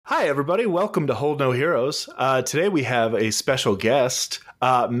Hi, everybody. Welcome to Hold No Heroes. Today we have a special guest,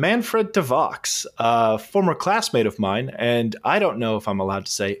 Manfred de Vox, a former classmate of mine, and I don't know if I'm allowed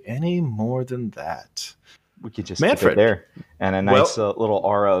to say any more than that. We could just keep Manfred. it there, and a nice Well, little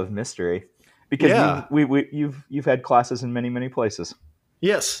aura of mystery, because yeah. you've had classes in many places,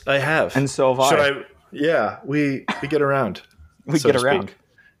 Yes, I have. and so have Should I. I? Yeah, we get around. We so get to around speak.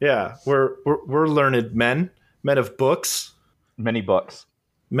 Yeah, we're learned men of books, many books.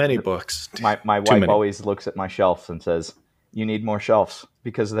 many books. My Too wife many. always looks at my shelves and says, "You need more shelves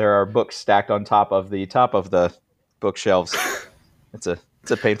because there are books stacked on top of the bookshelves." It's a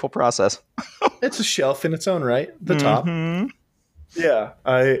painful process. It's a shelf in its own right. The top. Mm-hmm. Yeah,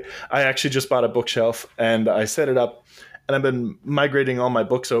 I actually just bought a bookshelf and I set it up, and I've been migrating all my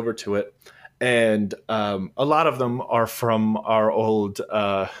books over to it, and a lot of them are from our old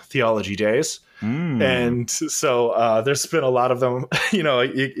theology days, and so there's been a lot of them.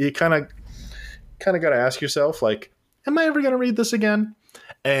 You kind of got to ask yourself, like, am I ever going to read this again?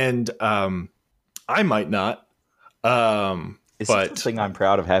 And I might not. Is But it something I'm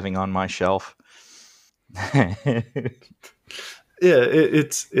proud of having on my shelf? yeah,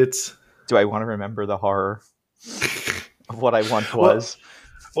 it's. Do I want to remember the horror of what I once was?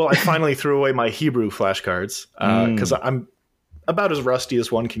 Well, I finally threw away my Hebrew flashcards because I'm about as rusty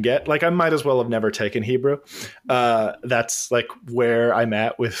as one can get. Like, I might as well have never taken Hebrew. That's like where I'm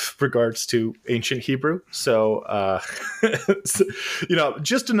at with regards to ancient Hebrew. So,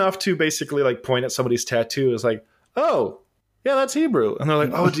 just enough to basically like point at somebody's tattoo is like, oh, yeah, that's Hebrew. And they're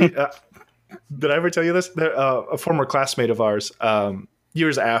like, oh, did I ever tell you this? A former classmate of ours,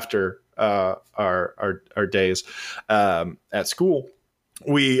 years after our days at school,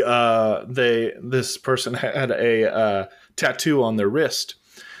 this person had a tattoo on their wrist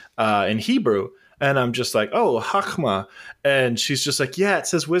in Hebrew, and I'm just like, oh, Chachma, and she's just like, yeah, it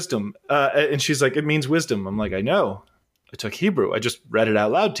says wisdom, and she's like, it means wisdom. I'm like, I know, I took Hebrew, I just read it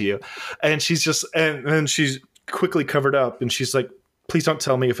out loud to you, and she's just, and then she's quickly covered up, and she's like, please don't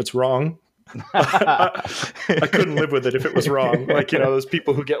tell me if it's wrong. I couldn't live with it if it was wrong. Like, those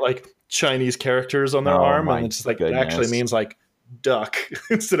people who get like Chinese characters on their arm, and it's like, it actually means like duck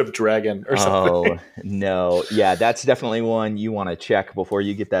instead of dragon or something. Oh, no. Yeah, that's definitely one you want to check before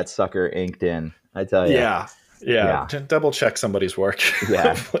you get that sucker inked in. I tell you. Yeah. Double check somebody's work.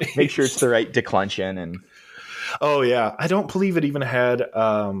 Yeah. Make sure it's the right declension. And oh, yeah. I don't believe it even had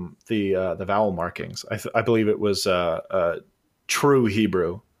the vowel markings. I believe it was true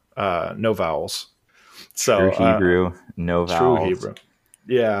Hebrew. No vowels. So true Hebrew, no vowels. True Hebrew.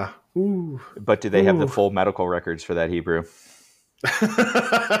 Yeah. Ooh. But do they have the full medical records for that Hebrew?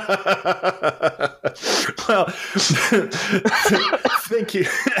 Well, thank you.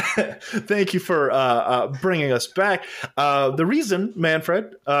 Thank you for bringing us back. The reason,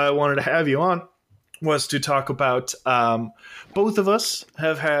 Manfred, I wanted to have you on was to talk about both of us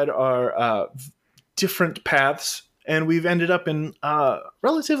have had our different paths, and we've ended up in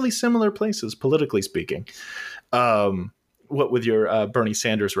relatively similar places, politically speaking. What with your Bernie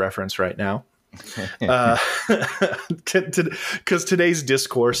Sanders reference right now? Because today's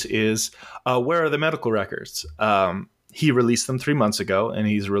discourse is where are the medical records? He released them 3 months ago, and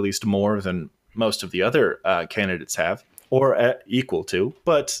he's released more than most of the other candidates have, or equal to.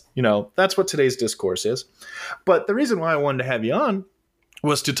 But, that's what today's discourse is. But the reason why I wanted to have you on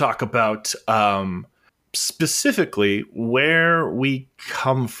was to talk about specifically where we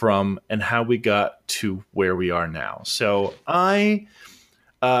come from and how we got to where we are now. So I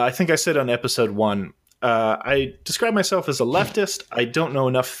think I said on episode 1, I describe myself as a leftist. I don't know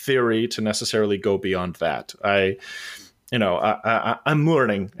enough theory to necessarily go beyond that. I'm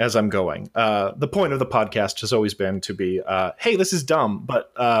learning as I'm going. The point of the podcast has always been to be, hey, this is dumb,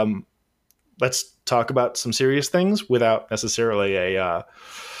 but let's talk about some serious things without necessarily an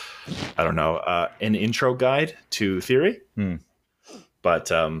intro guide to theory.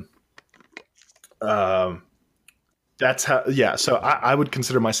 But that's how, yeah. So I would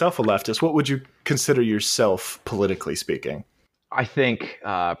consider myself a leftist. What would you consider yourself, politically speaking? I think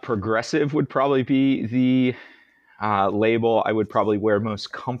progressive would probably be the label I would probably wear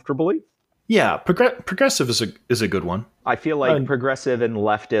most comfortably. Yeah, progressive is a good one. I feel like progressive and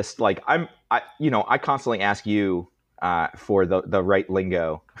leftist. Like I constantly ask you for the right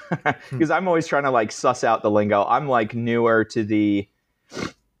lingo because I'm always trying to like suss out the lingo. I'm like newer to the.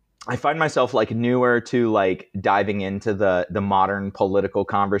 I find myself like newer to like diving into the modern political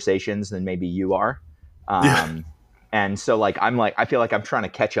conversations than maybe you are. And so like I feel like I'm trying to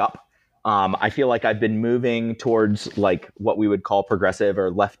catch up. I feel like I've been moving towards like what we would call progressive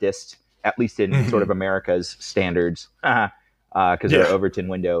or leftist, at least in sort of America's standards, because our Overton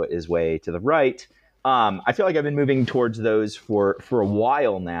window is way to the right. I feel like I've been moving towards those for a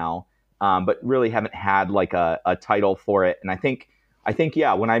while now, but really haven't had like a title for it. And I think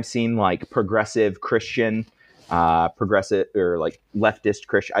yeah, when I've seen like progressive Christian, progressive or like leftist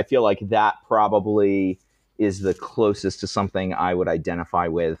Christian, I feel like that probably is the closest to something I would identify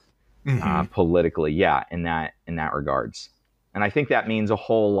with politically. Yeah, in that regards. And I think that means a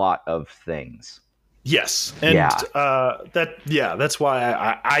whole lot of things. Yes, and that's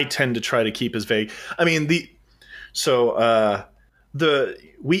why I tend to try to keep as vague. I mean, we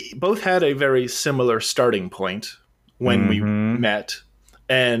both had a very similar starting point when we met,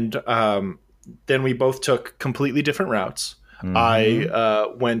 and then we both took completely different routes. I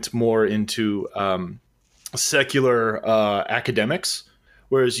went more into secular academics,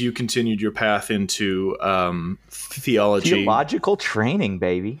 whereas you continued your path into theological training,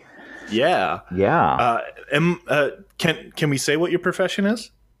 baby. Yeah. Can we say what your profession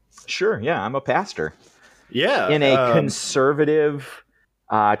is? Sure. Yeah, I'm a pastor. Yeah, in a conservative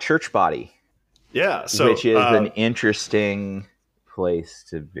church body. Yeah, which is an interesting place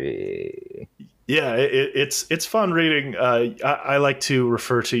to be. Yeah, it's fun reading. I like to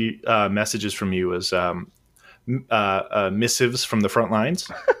refer to messages from you as missives from the front lines.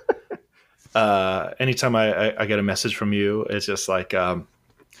 Anytime I get a message from you, it's just like,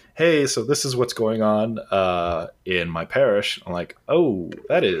 hey, so this is what's going on in my parish. I'm like, oh,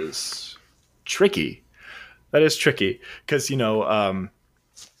 that is tricky. That is tricky because, I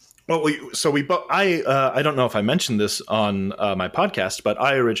don't know if I mentioned this on my podcast, but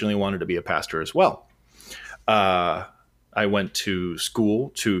I originally wanted to be a pastor as well. I went to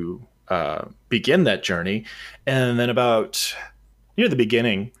school to begin that journey, and then about near the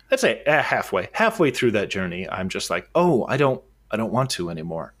beginning, let's say halfway through that journey, I'm just like, oh, I don't want to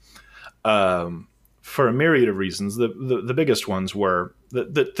anymore. For a myriad of reasons. The biggest ones were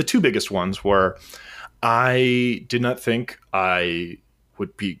the two biggest ones were I did not think I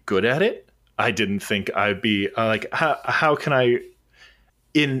would be good at it. I didn't think I'd be like, how can I,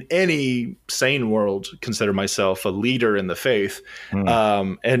 in any sane world, consider myself a leader in the faith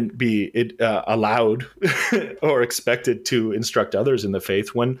and be allowed or expected to instruct others in the faith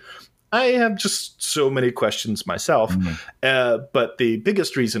when I have just so many questions myself. But the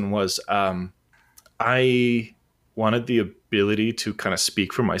biggest reason was I wanted the ability to kind of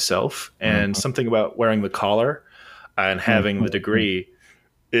speak for myself, and something about wearing the collar and having the degree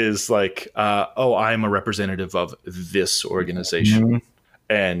is like, I'm a representative of this organization.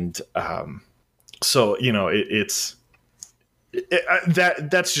 And so,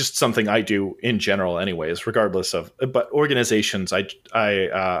 that's just something I do in general anyways, regardless of, but organizations I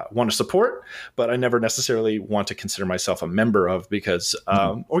want to support, but I never necessarily want to consider myself a member of, because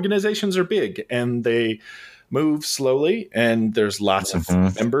organizations are big and they move slowly and there's lots of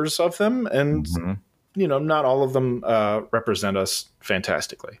members of them, and not all of them represent us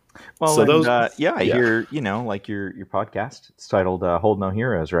fantastically. Well, so I hear, like your podcast, it's titled Hold No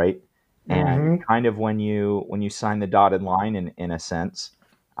Heroes, right? And kind of when you sign the dotted line, in a sense,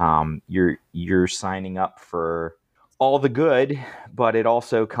 you're signing up for all the good, but it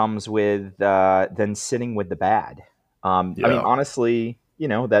also comes with then sitting with the bad. I mean, honestly,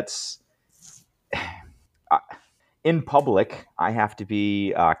 that's in public. I have to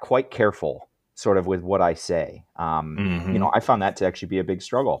be quite careful, sort of, with what I say. I found that to actually be a big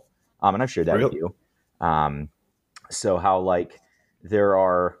struggle, and I've shared that with you. So how, like, there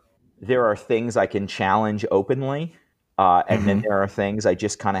are things I can challenge openly, and then there are things I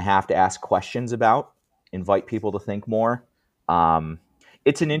just kind of have to ask questions about, invite people to think more.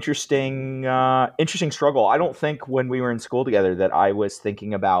 It's an interesting struggle. I don't think when we were in school together that I was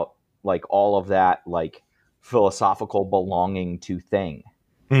thinking about like all of that, like philosophical belonging to thing.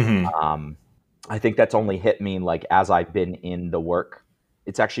 I think that's only hit me like as I've been in the work.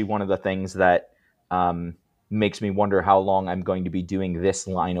 It's actually one of the things that makes me wonder how long I'm going to be doing this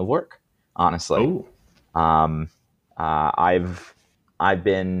line of work, honestly. I've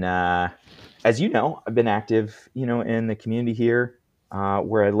been, as you know, I've been active, in the community here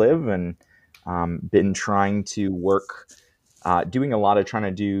where I live, and been trying to work, doing a lot of trying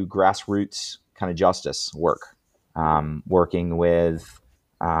to do grassroots kind of justice work, working with,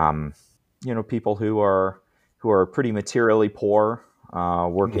 people who are pretty materially poor,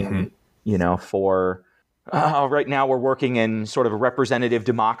 working, for, right now we're working in sort of a representative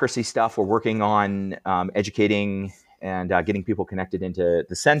democracy stuff. We're working on educating and getting people connected into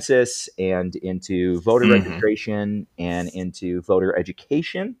the census and into voter registration and into voter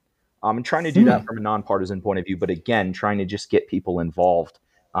education. And trying to do that from a nonpartisan point of view, but again, trying to just get people involved.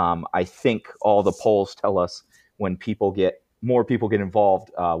 I think all the polls tell us when people get more people get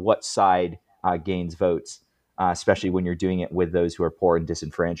involved, what side gains votes, especially when you're doing it with those who are poor and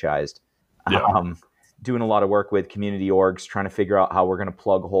disenfranchised. Yeah. Doing a lot of work with community orgs, trying to figure out how we're going to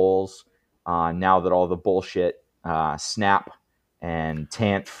plug holes now that all the bullshit SNAP and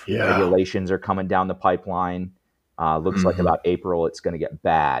TANF regulations are coming down the pipeline. Looks like about April it's going to get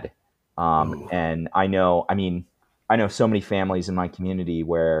bad. And I know so many families in my community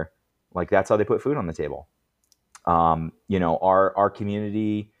where like that's how they put food on the table. Our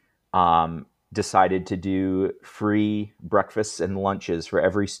community decided to do free breakfasts and lunches for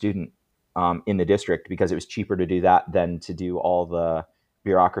every student in the district because it was cheaper to do that than to do all the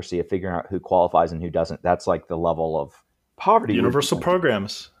bureaucracy of figuring out who qualifies and who doesn't. That's like the level of poverty. Universal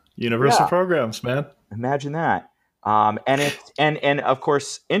programs, man. Imagine that. And of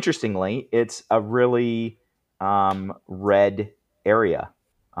course, interestingly, it's a really red area.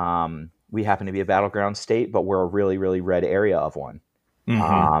 We happen to be a battleground state, but we're a really, really red area of one.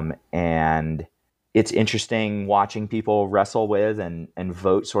 And it's interesting watching people wrestle with and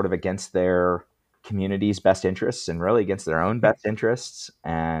vote sort of against their community's best interests and really against their own best interests.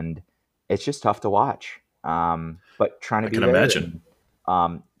 And it's just tough to watch. But trying to be there, imagine.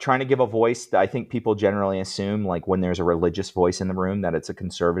 Trying to give a voice that I think people generally assume, like when there's a religious voice in the room, that it's a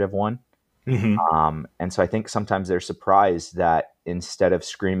conservative one. And so I think sometimes they're surprised that instead of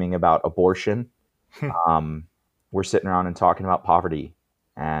screaming about abortion, we're sitting around and talking about poverty,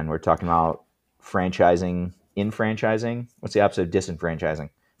 and we're talking about enfranchising. What's the opposite of disenfranchising?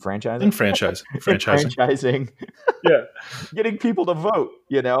 Franchising. Yeah. Getting people to vote,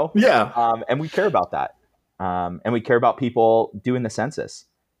 Yeah. And we care about that. And we care about people doing the census,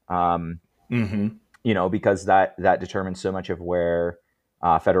 because that determines so much of where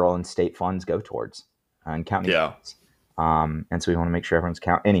federal and state funds go towards and county funds. And so we want to make sure everyone's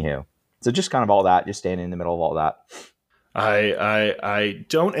Anywho, so just kind of all that, just standing in the middle of all that. I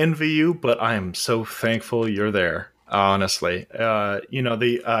don't envy you, but I am so thankful you're there. Honestly,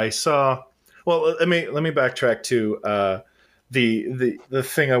 I saw. Well, let me backtrack to the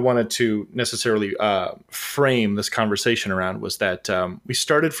thing I wanted to necessarily frame this conversation around was that we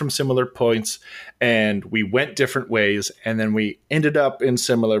started from similar points and we went different ways, and then we ended up in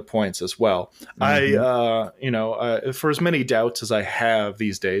similar points as well. For as many doubts as I have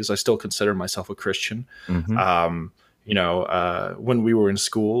these days, I still consider myself a Christian. When we were in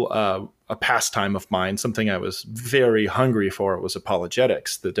school, a pastime of mine, something I was very hungry for, was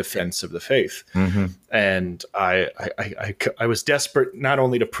apologetics, the defense of the faith. And I was desperate not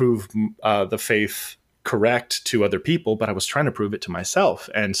only to prove the faith correct to other people, but I was trying to prove it to myself.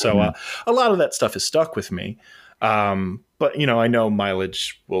 And so a lot of that stuff is stuck with me. But, I know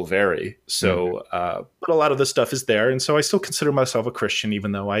mileage will vary. So, but a lot of the stuff is there. And so I still consider myself a Christian,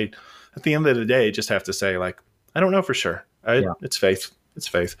 even though at the end of the day, just have to say, like, I don't know for sure. It's faith. It's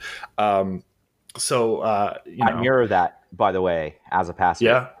faith. I mirror that, by the way, as a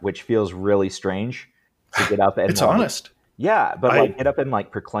pastor, which feels really strange to get up and it's honest. Yeah. But get up and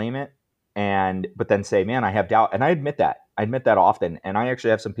proclaim it but then say, man, I have doubt. And I admit that often. And I actually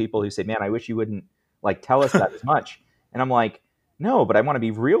have some people who say, man, I wish you wouldn't tell us that as much. And I'm like, no, but I want to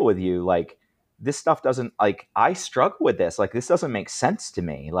be real with you. This stuff doesn't I struggle with this. This doesn't make sense to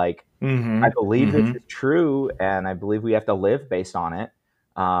me. I believe this is true, and I believe we have to live based on it.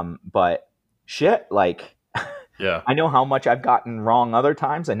 But shit, I know how much I've gotten wrong other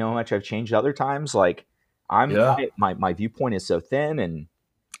times. I know how much I've changed other times. My viewpoint is so thin, and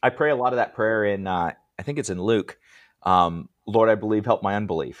I pray a lot of that prayer in, I think it's in Luke. Lord, I believe, help my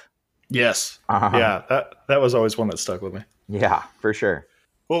unbelief. Yes. Yeah. That was always one that stuck with me. Yeah, for sure.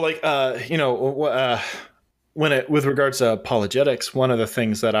 Well, with regards to apologetics, one of the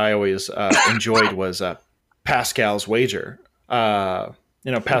things that I always enjoyed was Pascal's wager.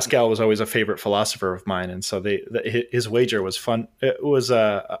 Pascal was always a favorite philosopher of mine, and so his wager was fun. It was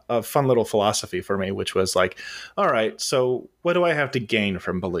a fun little philosophy for me, which was all right, so what do I have to gain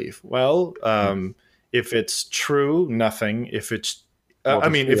from belief? Well, if it's true, nothing. If it's,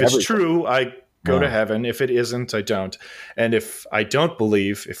 if it's true, I go to heaven. If it isn't, I don't. And if I don't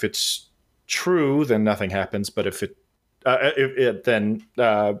believe, if it's true, then nothing happens. But if then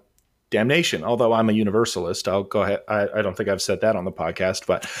damnation. Although I'm a universalist, I'll go ahead. I don't think I've said that on the podcast,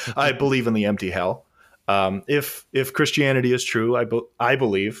 but I believe in the empty hell. If Christianity is true, I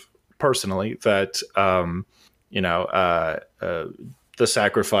believe personally that the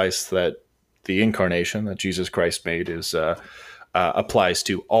sacrifice that the incarnation that Jesus Christ made is applies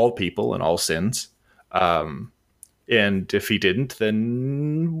to all people and all sins. And if he didn't,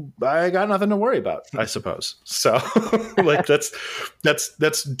 then I got nothing to worry about, I suppose. So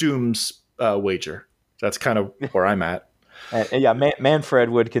that's Doom's wager. That's kind of where I'm at. And yeah, Manfred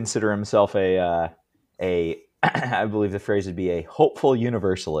would consider himself a I believe the phrase would be a hopeful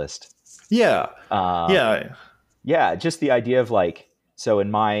universalist. Yeah, Uh, yeah. yeah, just the idea of like, so in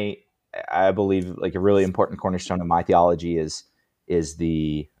my, I believe like a really important cornerstone of my theology is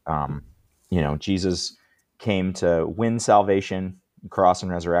the Jesus came to win salvation, cross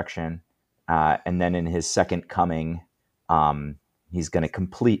and resurrection, and then in his second coming, he's going to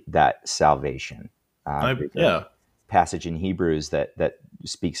complete that salvation. There's a Yeah. passage in Hebrews that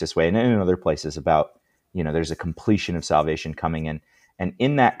speaks this way, and in other places about there's a completion of salvation coming in, and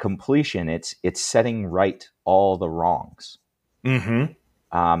in that completion, it's setting right all the wrongs. Mm-hmm.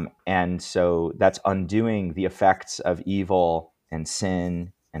 And so that's undoing the effects of evil and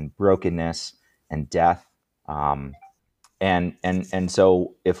sin and brokenness and death. Um, and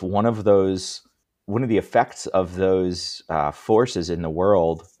so if one of the effects of those forces in the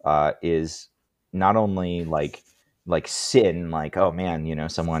world is not only like sin, like, oh man,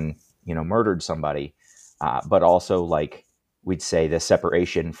 someone murdered somebody, but also like we'd say the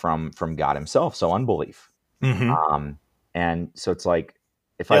separation from God Himself, so unbelief. Mm-hmm. Um, and so it's like,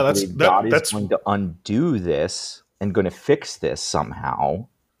 if I Yeah, that's believe God is that's going to undo this and going to fix this somehow,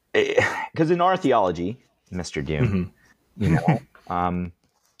 because in our theology, Mr. Dune, mm-hmm. you know, um,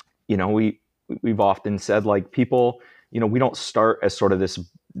 we've often said like people, we don't start as sort of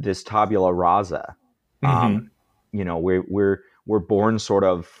this tabula rasa. Mm-hmm. We're born sort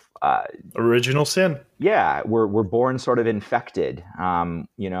of Original sin. yeah, we're born sort of infected, and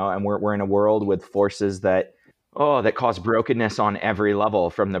we're in a world with forces that cause brokenness on every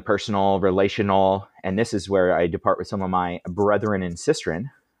level, from the personal, relational, and this is where I depart with some of my brethren in Sistren,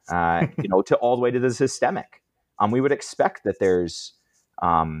 to all the way to the systemic. We would expect that there's,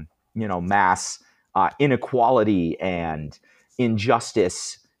 mass inequality and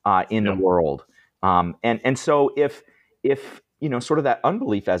injustice in the Yeah. world, and so if sort of that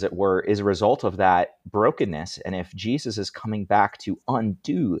unbelief, as it were, is a result of that brokenness. And if Jesus is coming back to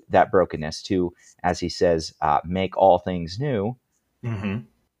undo that brokenness, to, as he says, make all things new, Mm-hmm.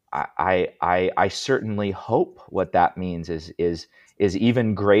 I certainly hope what that means is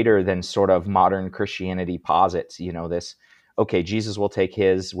even greater than sort of modern Christianity posits. This, okay, Jesus will take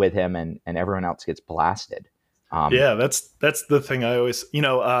his with him, and everyone else gets blasted. Yeah, that's the thing I always,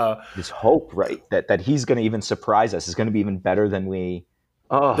 This hope, right, that he's going to even surprise us, is going to be even better than we.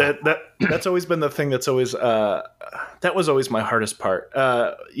 Oh, that's always been the thing that's always that was always my hardest part.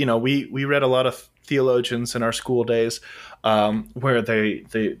 We read a lot of theologians in our school days where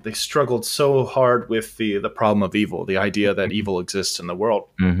they struggled so hard with the problem of evil, the idea that evil exists in the world.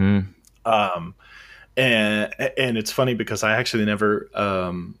 mm-hmm. Um, and it's funny because I actually never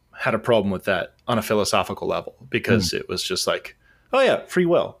had a problem with that on a philosophical level, because it was just like, oh yeah, free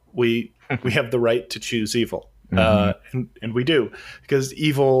will. We have the right to choose evil. And we do, because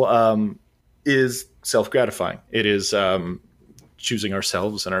evil is self-gratifying. It is choosing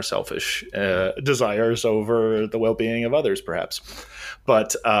ourselves and our selfish desires over the well-being of others, perhaps.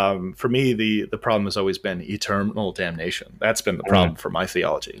 But for me, the problem has always been eternal damnation. That's been the problem for my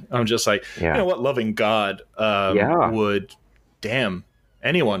theology. I'm just like, what loving God would damn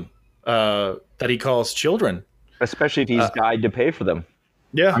anyone that he calls children, Especially if he's died to pay for them.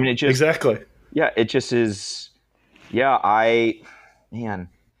 Yeah, I mean, exactly. Yeah, it just is. Yeah, man,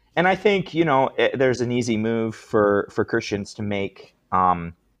 and I think there's an easy move for Christians to make,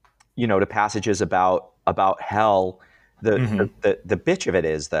 to passages about hell. The bitch of it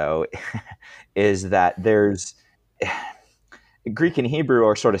is, though, is that there's Greek and Hebrew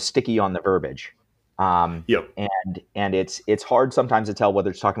are sort of sticky on the verbiage. Yep. And it's hard sometimes to tell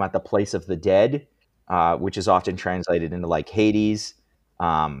whether it's talking about the place of the dead, which is often translated into like Hades,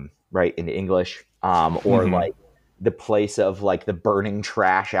 right, into English, or like the place of like the burning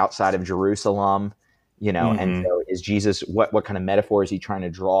trash outside of Jerusalem, and so is Jesus, what kind of metaphor is he trying to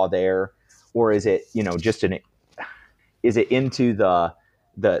draw there? Or is it, is it into the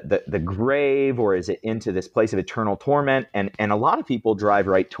grave, or is it into this place of eternal torment? And a lot of people drive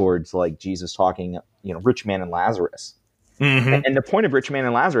right towards like Jesus talking, rich man and Lazarus. And the point of rich man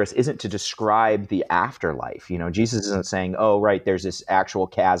and Lazarus isn't to describe the afterlife. Jesus isn't saying, oh, right, there's this actual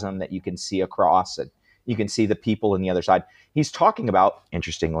chasm that you can see across and you can see the people on the other side. He's talking about,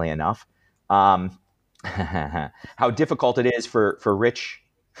 interestingly enough, how difficult it is for rich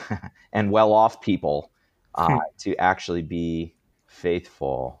and well-off people to actually be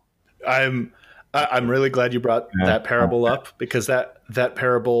faithful. I'm really glad you brought that parable up, because that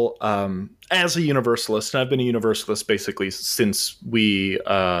parable, as a universalist, and I've been a universalist basically since we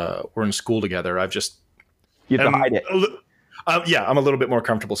were in school together. I've just You have to hide it. Yeah, I'm a little bit more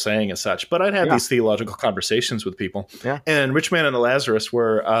comfortable saying as such, but I'd had Yeah. these theological conversations with people, Yeah. and Rich Man and the Lazarus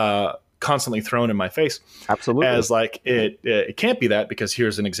were constantly thrown in my face Absolutely. as like it can't be that, because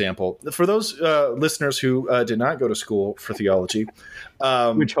here's an example for those listeners who did not go to school for theology,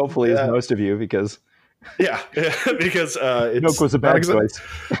 Which hopefully is most of you, because yeah, because milk it's was a not bad choice.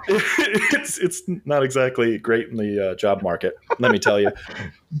 it's not exactly great in the job market, let me tell you.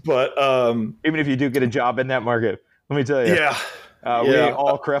 But Even if you do get a job in that market, let me tell you, yeah, we yeah. ain't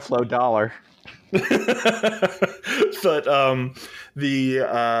all Creflo Dollar. But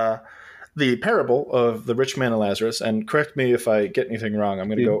the parable of the rich man and Lazarus, and correct me if I get anything wrong, I'm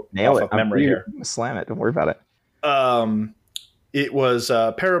going to go Nail off it. of memory here. Slam it. Don't worry about it. It was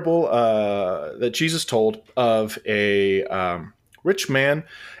a parable that Jesus told of a rich man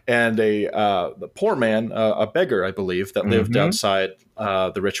and a poor man, a beggar, I believe, that lived outside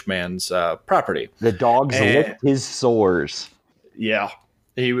the rich man's property. The dogs And- licked his sores. Yeah,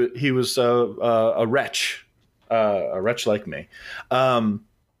 he was a wretch like me,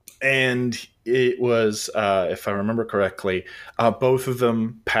 and it was, if I remember correctly, both of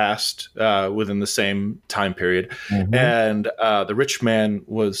them passed within the same time period, and the rich man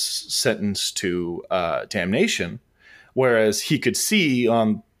was sentenced to damnation, whereas he could see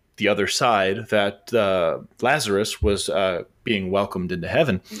on the other side that Lazarus was being welcomed into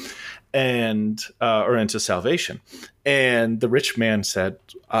heaven and or into salvation. And the rich man said,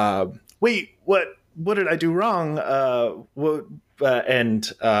 "Wait, what did I do wrong?" And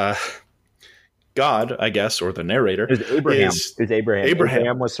God, I guess, or the narrator, It was Abraham. is It was Abraham. Abraham.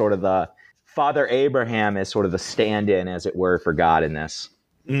 Abraham was sort of the Father Abraham is sort of the stand-in, as it were, for God in this.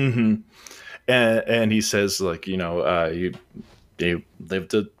 And he says, like, you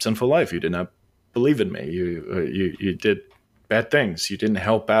lived a sinful life. You did not believe in me. You did bad things. You didn't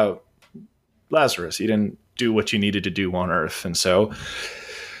help out Lazarus. You didn't do what you needed to do on earth. And so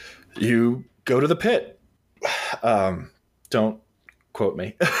you go to the pit. Don't quote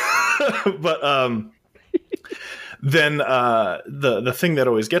me. But then the thing that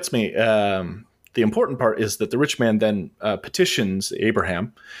always gets me, the important part, is that the rich man then petitions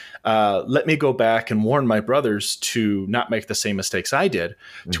Abraham, let me go back and warn my brothers to not make the same mistakes I did.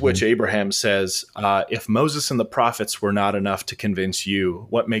 To which Abraham says, if Moses and the prophets were not enough to convince you,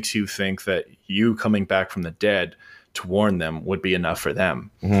 what makes you think that you coming back from the dead to warn them would be enough for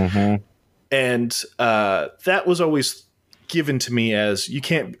them? And that was always given to me as, you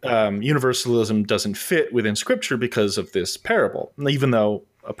can't, universalism doesn't fit within scripture because of this parable, even though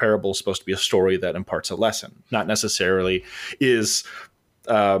a parable is supposed to be a story that imparts a lesson, not necessarily is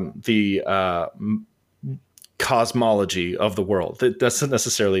the cosmology of the world. That doesn't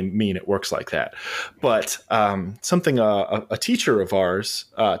necessarily mean it works like that. But something a teacher of ours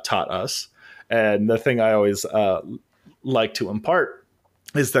taught us, and the thing I always like to impart,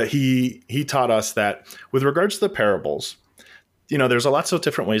 is that he taught us that with regards to the parables, there's lots of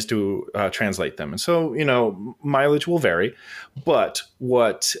different ways to translate them. And so, mileage will vary. But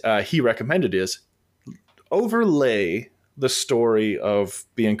what he recommended is overlay the story of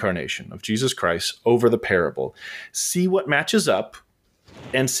the incarnation of Jesus Christ over the parable. See what matches up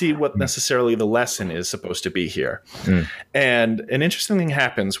and see what necessarily the lesson is supposed to be here. And an interesting thing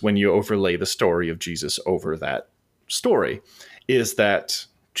happens when you overlay the story of Jesus over that story, is that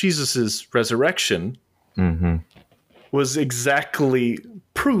Jesus's resurrection was exactly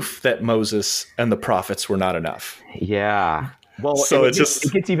proof that Moses and the prophets were not enough. Yeah. Well, so it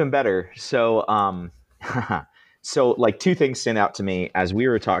gets even better. So, so like two things stand out to me as we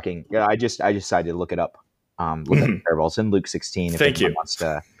were talking. Yeah, I decided to look it up. Look at the parables in Luke 16. Thank you.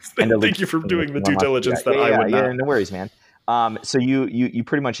 Thank you for doing the due diligence that I would not. Yeah, no worries, man. So you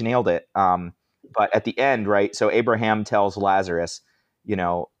pretty much nailed it. But at the end, right? So Abraham tells Lazarus,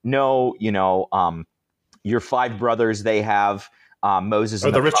 your five brothers, they have Moses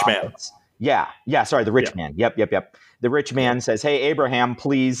and the rich prophets. Man. Yeah. Sorry, the rich man. Yep. The rich man says, "Hey, Abraham,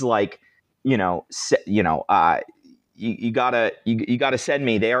 please, you gotta send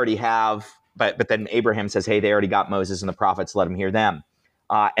me. They already have." But then Abraham says, "Hey, they already got Moses and the prophets. Let them hear them."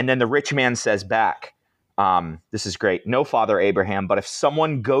 And then the rich man says back, "This is great. No, Father Abraham, but if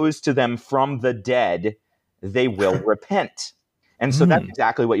someone goes to them from the dead, they will repent." And so that's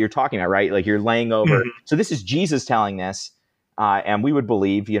exactly what you're talking about, right? Like, you're laying over. So this is Jesus telling this, and we would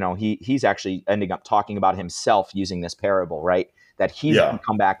believe, he's actually ending up talking about himself using this parable, right? That he's going to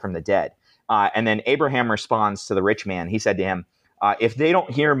come back from the dead. And then Abraham responds to the rich man. He said to him, if they don't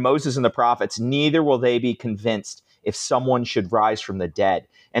hear Moses and the prophets, neither will they be convinced if someone should rise from the dead.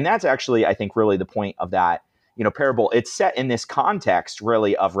 And that's actually, I think, really the point of that, parable. It's set in this context,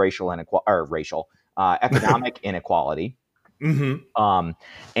 really, of economic inequality. Mm-hmm.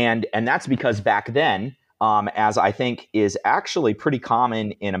 And that's because back then, as I think is actually pretty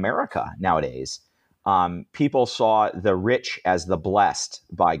common in America nowadays, people saw the rich as the blessed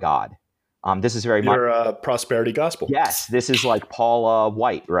by God. This is very much Your prosperity gospel. yes. This is like Paula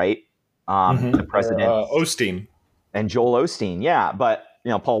White, right? The president, Or Osteen. and Joel Osteen. Yeah, but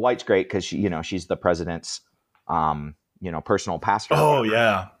Paula White's great because she's the president's personal pastor. Oh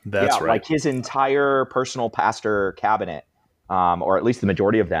yeah, that's right. Like his entire personal pastor cabinet, or at least the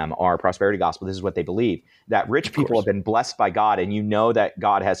majority of them, are prosperity gospel. This is what they believe, that rich people have been blessed by God, and that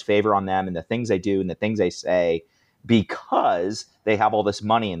God has favor on them and the things they do and the things they say because they have all this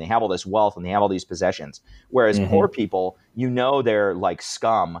money and they have all this wealth and they have all these possessions. Whereas poor people, they're like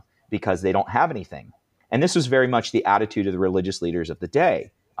scum because they don't have anything. And this was very much the attitude of the religious leaders of the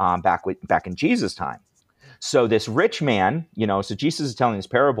day, back in Jesus' time. So this rich man, so Jesus is telling this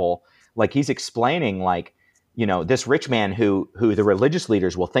parable, like he's explaining, like, this rich man who the religious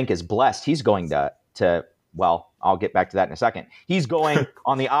leaders will think is blessed, he's going to well, I'll get back to that in a second. He's going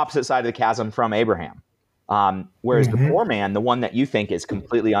on the opposite side of the chasm from Abraham. Whereas the poor man, the one that you think is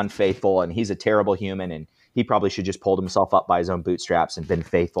completely unfaithful and he's a terrible human and he probably should just pulled himself up by his own bootstraps and been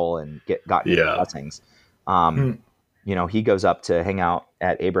faithful and gotten blessings. He goes up to hang out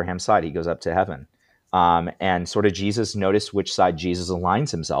at Abraham's side. He goes up to heaven. And sort of Jesus noticed which side Jesus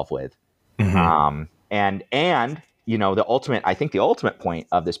aligns himself with. And the ultimate point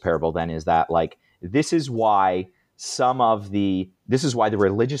of this parable then is that, like, this is why the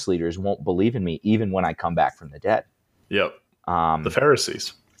religious leaders won't believe in me even when I come back from the dead. Yep. The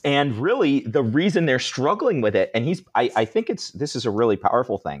Pharisees. And really the reason they're struggling with it, and I think this is a really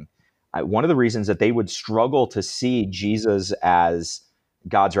powerful thing. One of the reasons that they would struggle to see Jesus as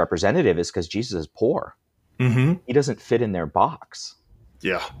God's representative is because Jesus is poor. He doesn't fit in their box.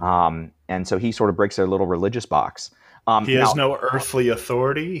 Yeah. And so he sort of breaks their little religious box. He has no earthly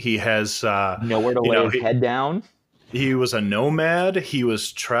authority. He has nowhere to lay his head down. He was a nomad. He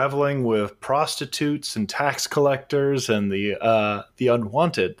was traveling with prostitutes and tax collectors and the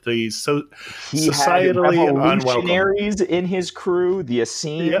unwanted, he societally had unwelcome revolutionaries in his crew. The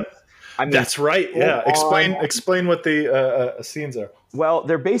Essenes. Yep. I mean, that's right. Yeah. Explain what the Essenes are. Well,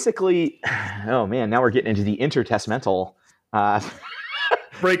 they're basically. Oh man, now we're getting into the intertestamental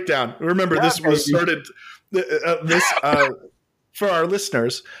breakdown. Remember, this was started. For our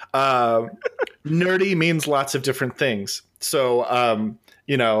listeners, nerdy means lots of different things. So,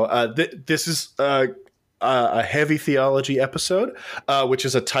 this is a heavy theology episode, which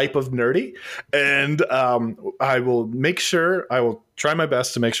is a type of nerdy. And I will try my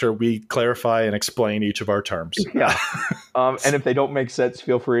best to make sure we clarify and explain each of our terms. Yeah. And if they don't make sense,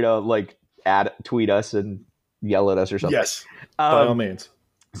 feel free to tweet us and yell at us or something. Yes, by all means.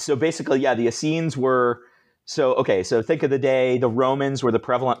 So basically, the Essenes were... So think of the day, the Romans were the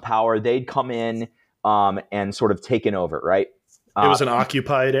prevalent power. They'd come in and sort of taken over, right? It was an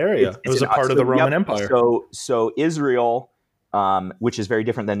occupied area. It was a part of the Roman Empire. So Israel, which is very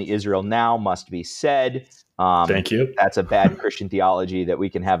different than the Israel now, must be said. Thank you. That's a bad Christian theology that we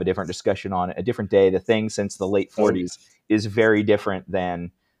can have a different discussion on a different day. The thing since the late 40s is very different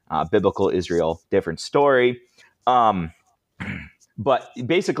than biblical Israel. Different story. But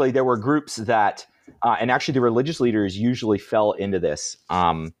basically, there were groups that... and actually, the religious leaders usually fell into this,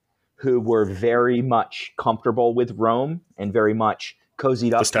 who were very much comfortable with Rome and very much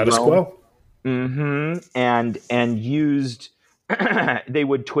cozied up the status to Rome. quo. And used, they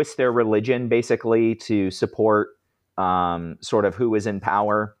would twist their religion basically to support sort of who was in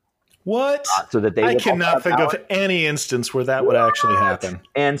power. What? So that they I cannot think of any instance where that would actually happen.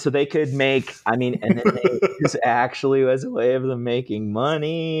 And so they could make, and then this actually was a way of them making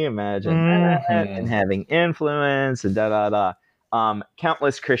money. Imagine that, and having influence and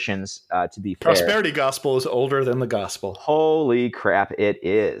countless Christians, to be fair. Prosperity gospel is older than the gospel. Holy crap, it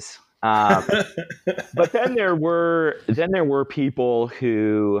is. But then there were people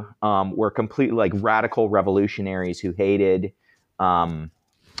who were completely like radical revolutionaries who hated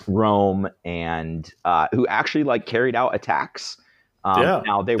Rome and who actually carried out attacks.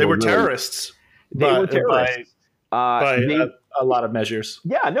 Now they were terrorists. They were terrorists by a lot of measures.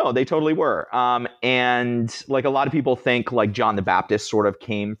 Yeah, no, they totally were. And a lot of people think John the Baptist sort of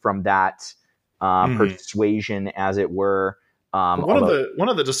came from that persuasion, as it were. One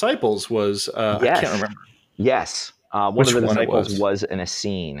of the disciples was I can't remember. Yes, one of the disciples was an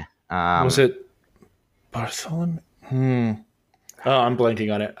Essene. Was it Bartholomew? Oh, I'm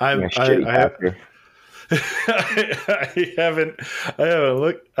blanking on it. I haven't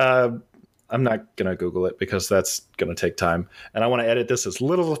looked. I'm not going to Google it because that's going to take time. And I want to edit this as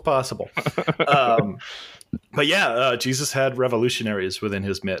little as possible. But yeah, Jesus had revolutionaries within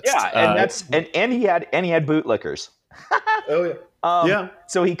his midst. Yeah, and and he had bootlickers. Oh yeah, yeah.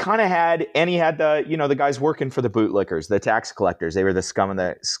 So he kind of had, and he had the guys working for the bootlickers, the tax collectors. They were the scum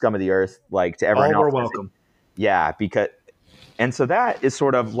of the earth, like to everyone All else. were welcome. Yeah, and so that is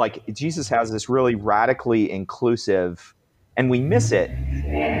sort of like Jesus has this really radically inclusive, and we miss it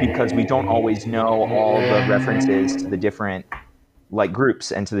because we don't always know all the references to the different like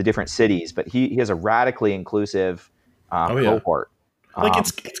groups and to the different cities. But he has a radically inclusive cohort. Like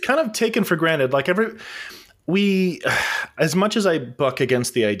it's kind of taken for granted. Like we, as much as I buck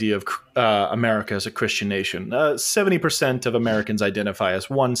against the idea of America as a Christian nation, 70% of Americans identify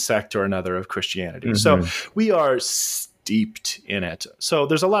as one sect or another of Christianity. Mm-hmm. So we are steeped in it. So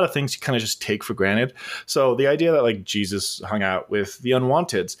there's a lot of things you kind of just take for granted. So the idea that like Jesus hung out with the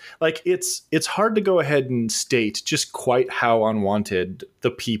unwanteds, like it's hard to go ahead and state just quite how unwanted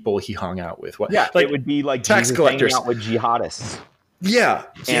the people he hung out with. Yeah, like, it would be like tax Jesus collectors hanging out with jihadists. Yeah,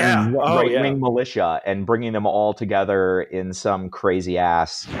 and right-wing militia, and bringing them all together in some crazy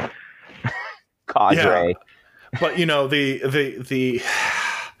ass cadre. Yeah. But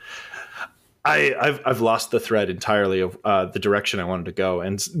I've lost the thread entirely of the direction I wanted to go,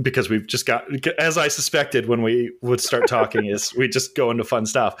 and because we've just got, as I suspected when we would start talking, is we just go into fun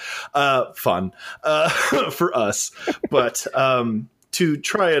stuff, for us. But to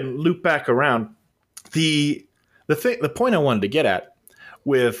try and loop back around, the point I wanted to get at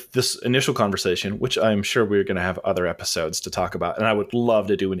with this initial conversation, which I'm sure we're going to have other episodes to talk about, and I would love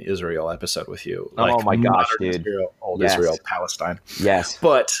to do an Israel episode with you. Like, oh my gosh, dude! Israel, old Israel, Palestine. Yes.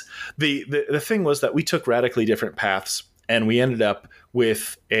 But the thing was that we took radically different paths, and we ended up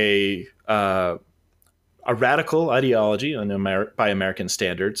with a radical ideology by American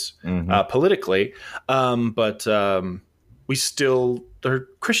standards, politically, but we still are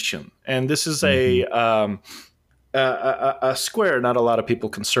Christian, and this is a square not a lot of people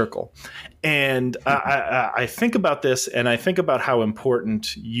can circle. And I think about this, and I think about how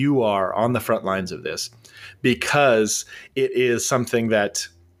important you are on the front lines of this, because it is something that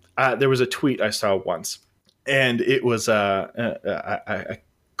there was a tweet I saw once, and it was I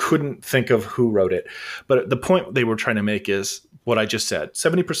couldn't think of who wrote it, but the point they were trying to make is what I just said.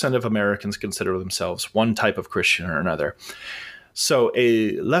 70% of Americans consider themselves one type of Christian or another. So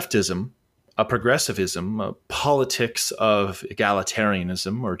a leftism, a progressivism, a politics of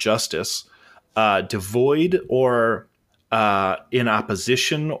egalitarianism or justice, devoid or in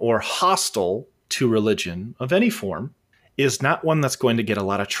opposition or hostile to religion of any form, is not one that's going to get a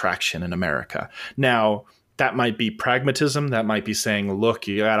lot of traction in America. Now, that might be pragmatism. That might be saying, look,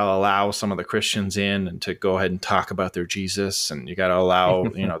 you got to allow some of the Christians in and to go ahead and talk about their Jesus, and you got to allow,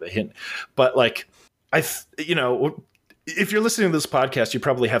 the hint. But like, if you're listening to this podcast, you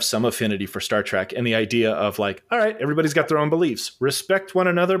probably have some affinity for Star Trek and the idea of like, all right, everybody's got their own beliefs, respect one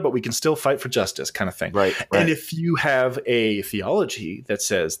another, but we can still fight for justice, kind of thing. Right. And if you have a theology that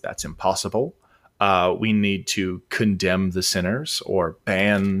says that's impossible, we need to condemn the sinners or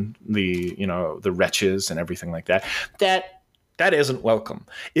ban the wretches and everything like that, that isn't welcome.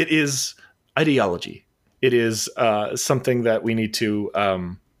 It is ideology. It is something that we need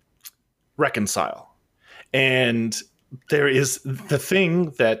to reconcile. And there is the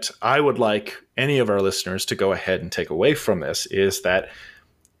thing that I would like any of our listeners to go ahead and take away from this is that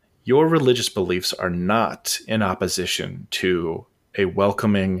your religious beliefs are not in opposition to a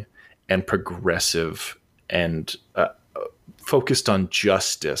welcoming and progressive and focused on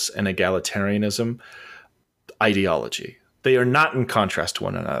justice and egalitarianism ideology. They are not in contrast to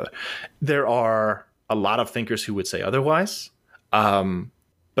one another. There are a lot of thinkers who would say otherwise, but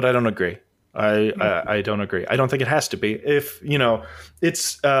I don't agree. I don't agree. I don't think it has to be. If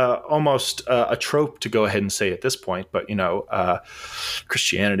it's almost a trope to go ahead and say at this point, but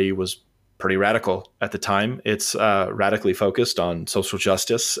Christianity was pretty radical at the time. It's radically focused on social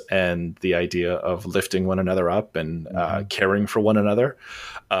justice and the idea of lifting one another up and caring for one another.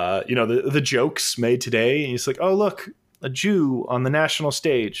 The jokes made today, and it's like, oh look, a Jew on the national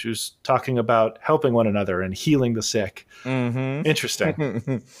stage who's talking about helping one another and healing the sick. Mm-hmm.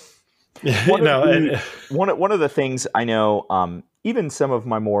 Interesting. One of the things I know, even some of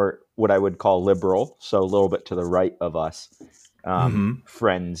my more what I would call liberal, so a little bit to the right of us,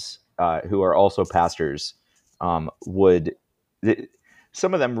 friends who are also pastors, some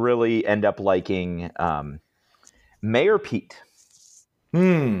of them really end up liking Mayor Pete.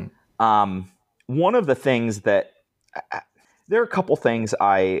 One of the things that there are a couple things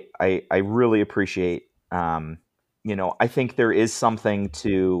I really appreciate. I think there is something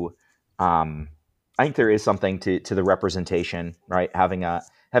to. I think there is something to the representation, right? Having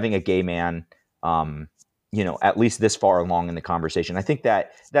a gay man at least this far along in the conversation. I think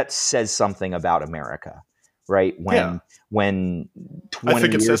that says something about America, right? When 20 I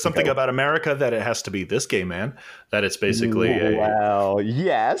think it years says something ago, about America that it has to be this gay man, that it's basically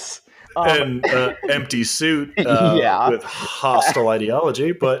yes. an empty suit Yeah. with hostile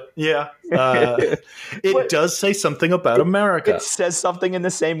ideology. But it But does say something about America. it says something in the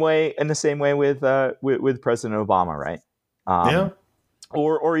same way with President Obama, right? Yeah.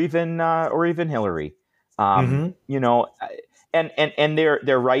 Or even Hillary. Mhm. And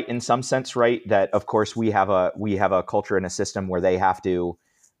they're right in some sense, right? That of course we have a culture and a system where they have to,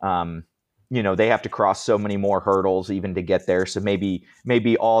 they have to cross so many more hurdles even to get there. So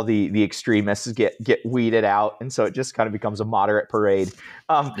maybe all the extremists get weeded out, and so it just kind of becomes a moderate parade.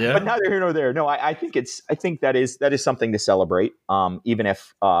 But neither here nor there. No, I think that is something to celebrate. Even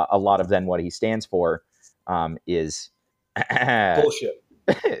if a lot of then what he stands for is Bullshit.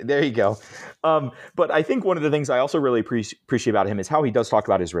 there you go. But I think one of the things I also really appreciate about him is how he does talk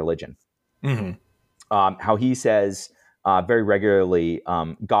about his religion. Mhm. How he says very regularly,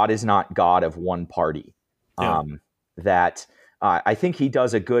 God is not God of one party. Yeah. That I think he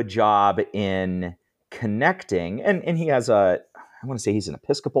does a good job in connecting, and he has I want to say he's an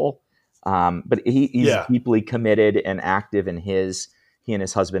Episcopal, but he's deeply committed and active in he and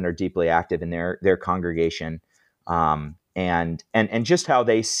his husband are deeply active in their congregation. And just how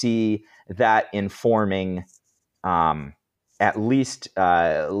they see that informing at least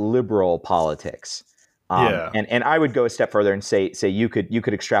liberal politics. And I would go a step further and say you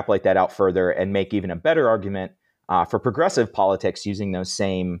could extrapolate that out further and make even a better argument for progressive politics using those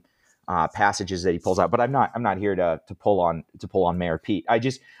same passages that he pulls out. But I'm not here to pull on Mayor Pete. I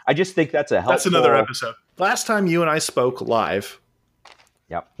just think that's a helpful. That's another episode. Last time you and I spoke live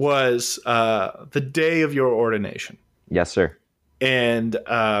was the day of your ordination. Yes, sir. And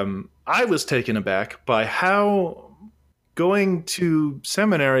I was taken aback by how going to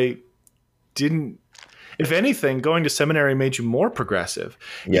seminary if anything, going to seminary made you more progressive.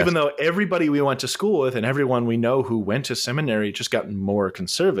 Yes. Even though everybody we went to school with and everyone we know who went to seminary just got more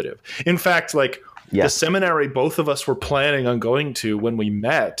conservative. In fact, the seminary both of us were planning on going to when we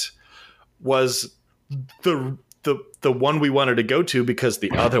met was the one we wanted to go to because the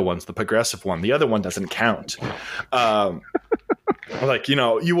other one's the progressive one. The other one doesn't count. You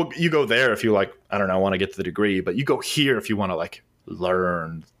go there if you I don't know, want to get the degree, but you go here if you want to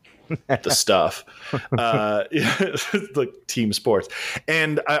learn the stuff, like team sports.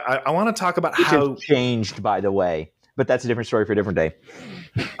 And I want to talk about how changed, by the way, but that's a different story for a different day.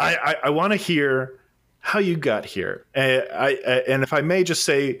 I want to hear how you got here. And if I may just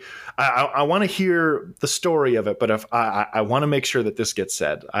say, I want to hear the story of it, but if I want to make sure that this gets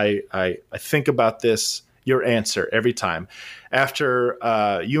said. I think about this, your answer every time. After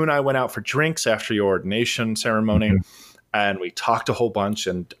you and I went out for drinks after your ordination ceremony, and we talked a whole bunch,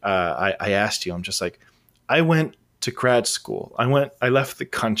 and I asked you, I'm just like, I went to grad school. I left the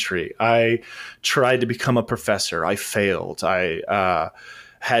country. I tried to become a professor. I failed. I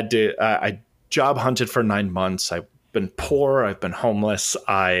job hunted for 9 months. I've been poor. I've been homeless.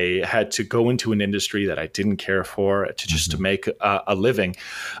 I had to go into an industry that I didn't care for to make a living.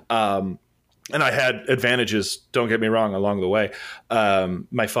 And I had advantages, don't get me wrong, along the way.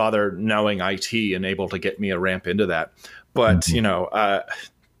 My father knowing IT and able to get me a ramp into that. But,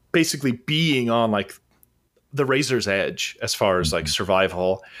 basically being on the razor's edge as far as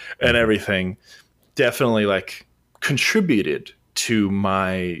survival and everything definitely contributed to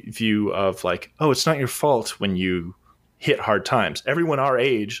my view of it's not your fault when you hit hard times. Everyone our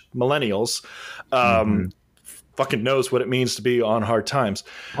age, millennials, fucking knows what it means to be on hard times.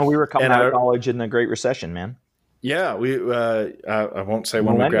 Well, we were coming out of college in the Great Recession, man. Yeah, we. I won't say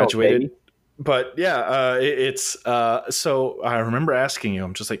when we graduated, baby. But yeah, it's. So I remember asking you.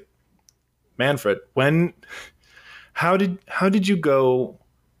 I'm just like, Manfred, how did you go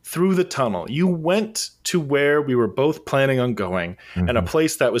through the tunnel? You went to where we were both planning on going, and a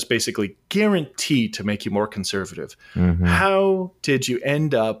place that was basically guaranteed to make you more conservative. How did you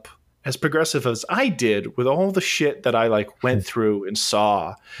end up as progressive as I did with all the shit that I went through and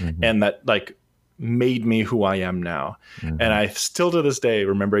saw, and that made me who I am now? And I still to this day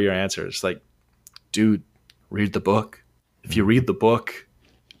remember your answers. Dude, read the book. If you read the book,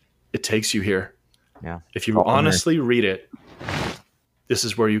 it takes you here. Yeah. If you honestly read it, this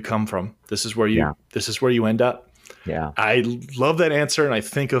is where you come from. This is where you end up. Yeah. I love that answer, and I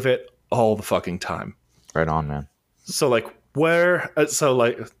think of it all the fucking time. Right on, man. So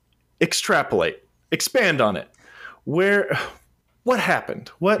extrapolate, expand on it. What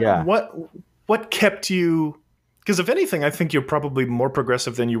happened? What kept you? Because if anything, I think you're probably more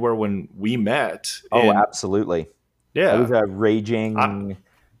progressive than you were when we met. Oh, absolutely. I was Yeah. a raging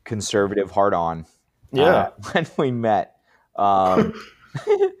conservative hard-on Yeah. when we met. Um,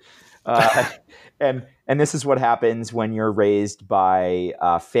 uh, and this is what happens when you're raised by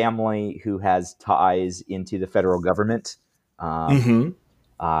a family who has ties into the federal government, Mm-hmm.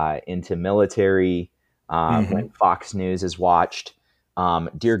 into military, Mm-hmm. when Fox News is watched.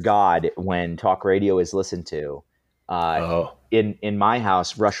 Dear God, when talk radio is listened to. Oh. In my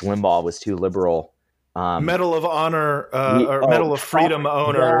house, Rush Limbaugh was too liberal. Medal of Honor or Medal of Freedom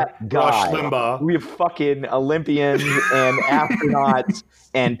owner Rush Limbaugh. We have fucking Olympians and astronauts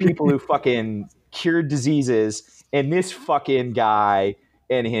and people who fucking cured diseases, and this fucking guy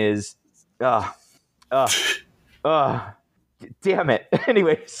and his uh damn it.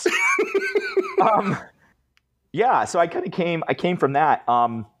 Anyways. Yeah, so I came from that.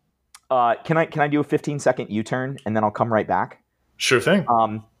 Can I do a 15-second U-turn and then I'll come right back? Sure thing.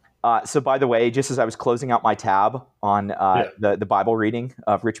 So by the way, just as I was closing out my tab on the Bible reading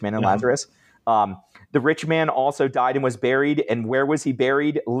of Rich Man and Lazarus, the rich man also died and was buried. And where was he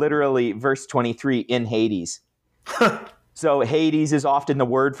buried? Literally, verse 23, in Hades. So Hades is often the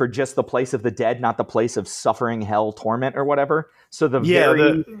word for just the place of the dead, not the place of suffering, hell, torment, or whatever. So the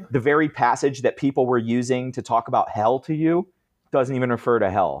very passage that people were using to talk about hell to you doesn't even refer to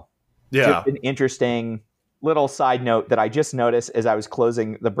hell. Yeah. Just an interesting little side note that I just noticed as I was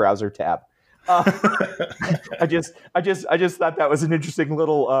closing the browser tab. I just thought that was an interesting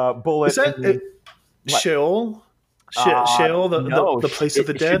little bullet. Is that Sheol? Sheol, the place of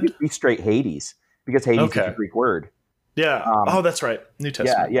the dead? It should be straight Hades, because Hades is a Greek word. Yeah. That's right. New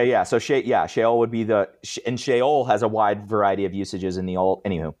Testament. Yeah. So Sheol would be and Sheol has a wide variety of usages in the old.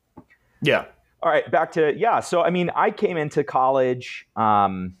 Anywho. Yeah. All right. Back to So I mean, I came into college.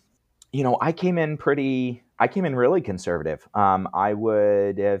 I came in really conservative. I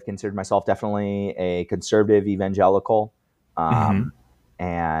would have considered myself definitely a conservative evangelical. And,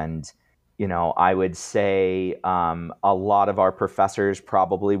 I would say a lot of our professors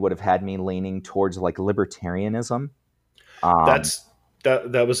probably would have had me leaning towards like libertarianism.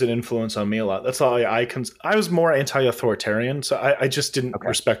 That was an influence on me a lot. That's all I was more anti-authoritarian, so I just didn't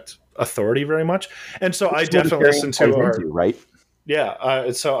respect authority very much. And so I definitely listened to right?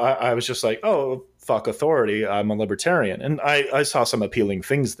 Yeah. So I was just like, oh, fuck authority. I'm a libertarian. And I saw some appealing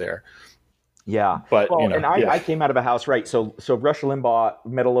things there. Yeah. But, I came out of a house, right? So Rush Limbaugh,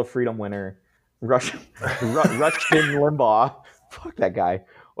 Medal of Freedom winner, Rushton Limbaugh. Fuck that guy.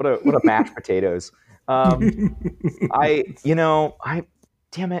 What a mashed potatoes.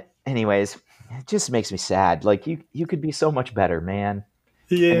 Damn it. Anyways, it just makes me sad. Like you could be so much better, man.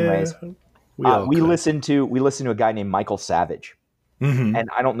 Yeah. Anyways, we listened to a guy named Michael Savage. And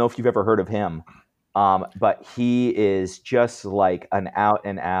I don't know if you've ever heard of him, but he is just like an out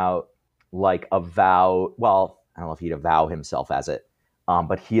and out, like I don't know if he'd avow himself as it,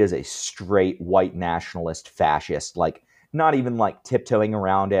 but he is a straight white nationalist fascist, like not even like tiptoeing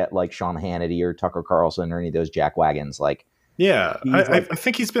around it like Sean Hannity or Tucker Carlson or any of those jackwagons. Like, yeah, I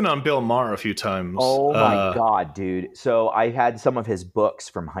think he's been on Bill Maher a few times. Oh my God, dude. So I had some of his books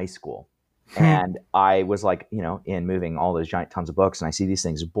from high school. And I was like, in moving all those giant tons of books, and I see these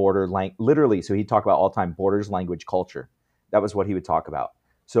things, literally. So he'd talk about all the time borders, language, culture. That was what he would talk about.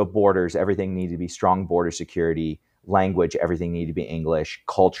 So borders, everything needed to be strong border security. Language, everything needed to be English.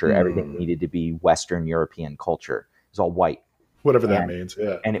 Culture, everything needed to be Western European culture. It was all white. Whatever that means,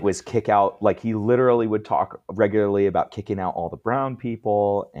 yeah. And it was kick out. Like he literally would talk regularly about kicking out all the brown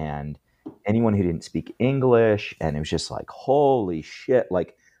people and anyone who didn't speak English. And it was just like, holy shit.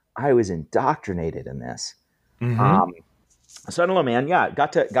 Like, I was indoctrinated in this. So I don't know, man. Yeah,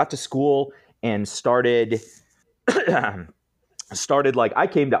 got to school and started like I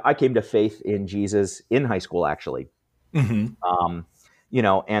came to faith in Jesus in high school, actually. And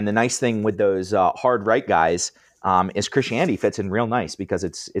the nice thing with those hard right guys is Christianity fits in real nice because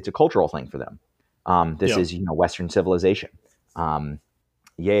it's a cultural thing for them. This is Western civilization.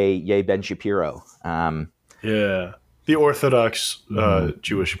 Yay Ben Shapiro. Yeah. The Orthodox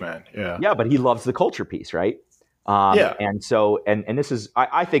Jewish man, yeah. Yeah, but he loves the culture piece, right? And so, and this is,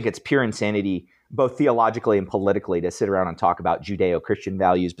 I think it's pure insanity, both theologically and politically, to sit around and talk about Judeo-Christian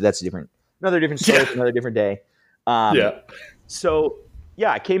values, but that's another different story for another different day. So,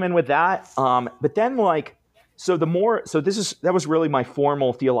 I came in with that. But then that was really my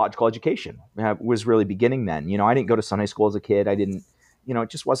formal theological education. Was really beginning then. I didn't go to Sunday school as a kid. I didn't, it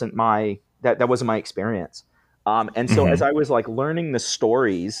just wasn't that wasn't my experience. And so as I was like learning the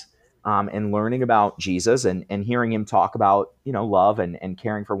stories and learning about Jesus and hearing him talk about, love and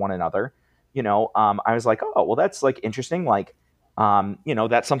caring for one another, I was like, oh, well, that's like interesting. Like,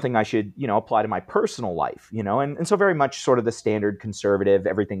 that's something I should, apply to my personal life, and so very much sort of the standard conservative,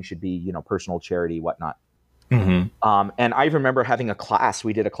 everything should be, personal charity, whatnot. Mm-hmm. And I remember having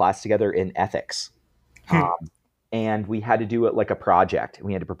we did a class together in ethics. And we had to do it like a project.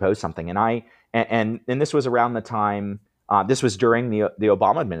 We had to propose something. And this was around the time, this was during the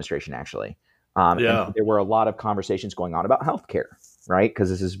Obama administration, actually. And there were a lot of conversations going on about healthcare, right? Because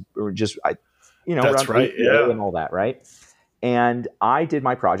this is just, that's right. Yeah. And all that, right? And I did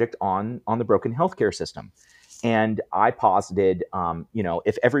my project on the broken healthcare system. And I posited,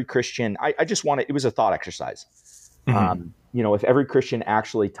 if every Christian, I just wanted, it was a thought exercise. If every Christian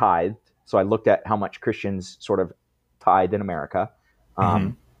actually tithed, so I looked at how much Christians sort of tithe in America.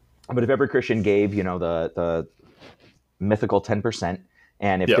 But if every Christian gave, the mythical 10%,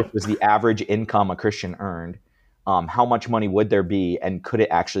 and if this was the average income a Christian earned, how much money would there be, and could it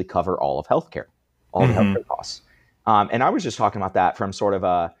actually cover all of healthcare, all the healthcare costs? And I was just talking about that from sort of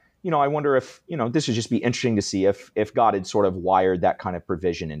a, I wonder if, this would just be interesting to see if God had sort of wired that kind of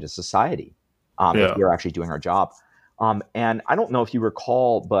provision into society, if we were actually doing our job. And I don't know if you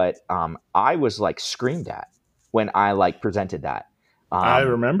recall, but I was like screamed at when I like presented that. I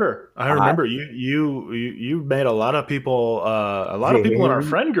remember you made a lot of people, in our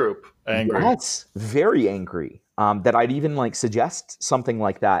friend group angry. That's very angry. That I'd even like suggest something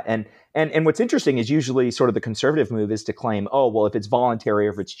like that. And what's interesting is usually sort of the conservative move is to claim, oh, well, if it's voluntary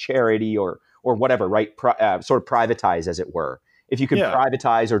or if it's charity or whatever, right? Sort of privatize, as it were. If you can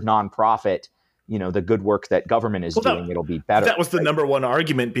privatize or nonprofit, the good work that government is doing, it'll be better. That was the number one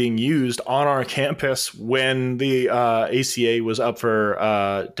argument being used on our campus when the ACA was up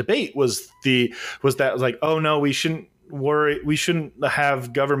for debate. Was that like, oh no, we shouldn't worry, we shouldn't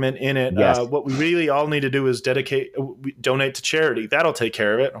have government in it. Yes. What we really all need to do is donate to charity. That'll take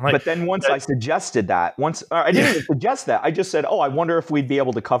care of it. I'm like, but then once I suggested that, I didn't even suggest that. I just said, oh, I wonder if we'd be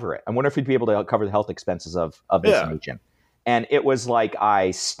able to cover it. I wonder if we'd be able to cover the health expenses of this nation. And it was like I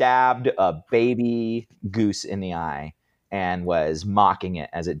stabbed a baby goose in the eye and was mocking it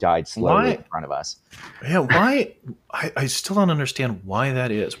as it died slowly in front of us. Yeah, why? I still don't understand why that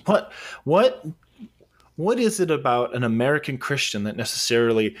is. What is it about an American Christian that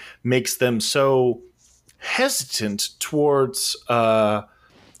necessarily makes them so hesitant towards, a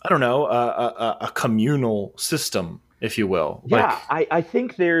communal system, if you will? Yeah, I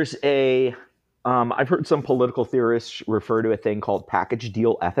think there's I've heard some political theorists refer to a thing called package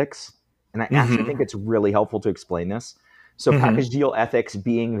deal ethics. And I actually think it's really helpful to explain this. So package deal ethics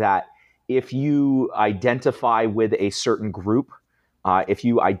being that if you identify with a certain group, if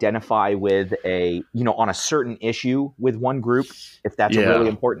you identify with on a certain issue with one group, if that's a really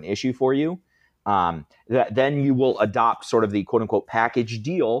important issue for you, then you will adopt sort of the quote unquote package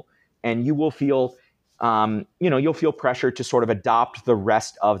deal, and you will feel you'll feel pressure to sort of adopt the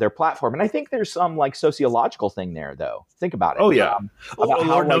rest of their platform. And I think there's some like sociological thing there, though. Think about it. Oh yeah.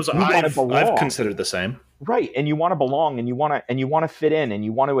 Lord knows I've considered the same. Right. And you want to belong, and you want to fit in, and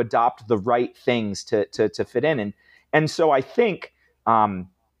you want to adopt the right things to fit in. And so I think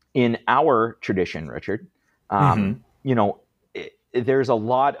in our tradition, Richard, there's a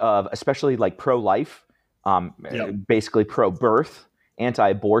lot of, especially like pro-life, basically pro-birth,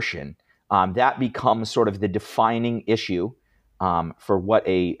 anti-abortion. That becomes sort of the defining issue for what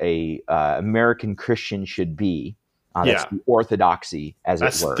a American Christian should be. That's the orthodoxy, as it were.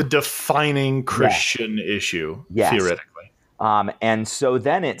 That's the defining Christian issue, theoretically. And so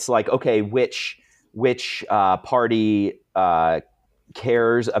then it's like, okay, which party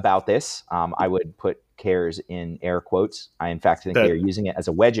cares about this? I would put cares in air quotes. I, in fact, think they're using it as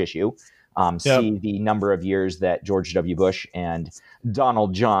a wedge issue. See the number of years that George W. Bush and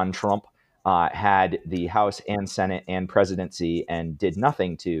Donald John Trump had the House and Senate and presidency and did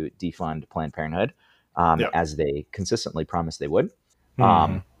nothing to defund Planned Parenthood, as they consistently promised they would.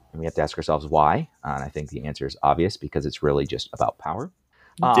 And we have to ask ourselves why. And I think the answer is obvious, because it's really just about power.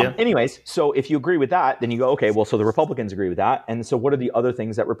 Anyways, so if you agree with that, then you go, okay, well, so the Republicans agree with that. And so what are the other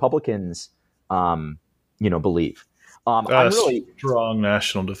things that Republicans, believe? Strong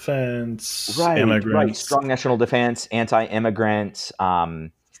national defense, immigrants. Right. Strong national defense, anti-immigrant.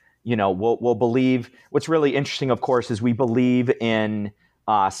 We'll believe. What's really interesting, of course, is we believe in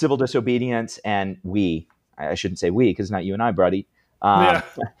civil disobedience, and I shouldn't say we, because it's not you and I, buddy. But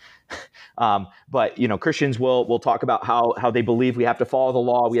Christians will talk about how they believe we have to follow the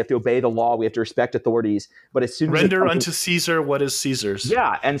law, we have to obey the law, we have to respect authorities. But as soon as render unto Caesar what is Caesar's.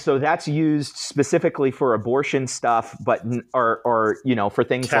 Yeah, and so that's used specifically for abortion stuff, but or for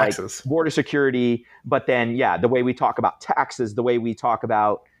things taxes, like border security. But then the way we talk about taxes, the way we talk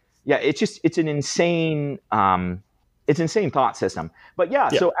about Yeah, it's an insane it's insane thought system. But yeah,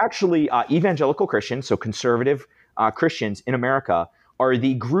 so actually evangelical Christians, so conservative Christians in America are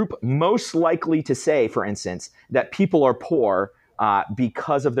the group most likely to say, for instance, that people are poor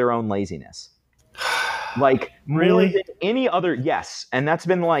because of their own laziness. Like more Really? than any other, yes, and that's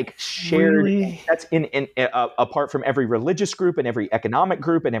been like shared. Really? That's in apart from every religious group and every economic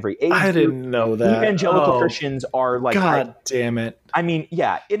group and every age I group. didn't know that. Evangelical Oh, Christians are like, God damn it. I mean,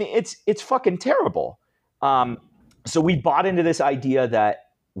 yeah, it's fucking terrible. So we bought into this idea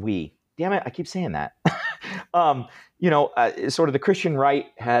that damn it, I keep saying that. Sort of the Christian right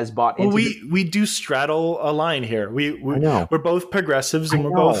has bought Well, into. we do straddle a line here. I know. We're both progressives and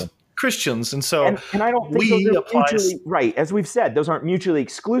we're both Christians, and so and I don't think we those are apply. mutually right. As we've said, those aren't mutually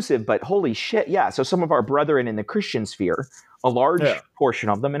exclusive. But holy shit, yeah. So some of our brethren in the Christian sphere, a large portion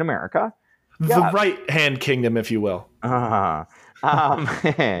of them in America, the right hand kingdom, if you will. Yeah, not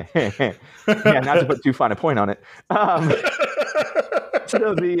to put too fine a point on it.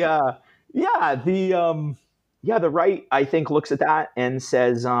 So the right, I think, looks at that and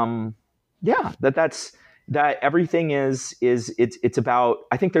says, that everything is it's about.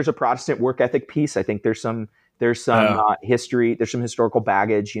 I think there's a Protestant work ethic piece. I think there's some history, there's some historical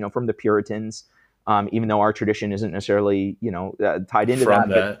baggage, from the Puritans. Even though our tradition isn't necessarily, tied into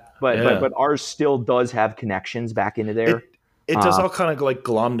that. But ours still does have connections back into there. It does all kind of like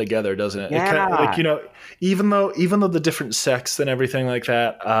glom together, doesn't it? Yeah. It kind of, like, even though the different sects and everything like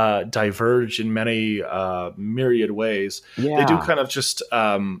that diverge in many myriad ways, they do kind of just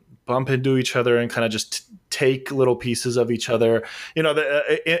bump into each other and kind of just take little pieces of each other. In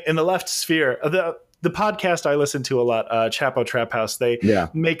the left sphere, the podcast I listen to a lot, Chapo Trap House, they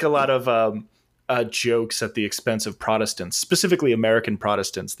make a lot of jokes at the expense of Protestants, specifically American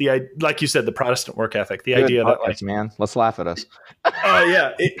Protestants. Like you said, the Protestant work ethic, the idea that, like, man, let's laugh at us. Oh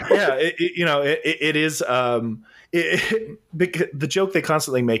yeah, it is. The joke they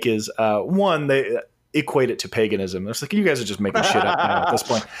constantly make is one, they equate it to paganism. It's like, you guys are just making shit up now at this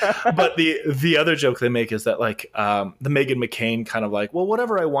point. But the other joke they make is that, like, the Meghan McCain kind of like, well,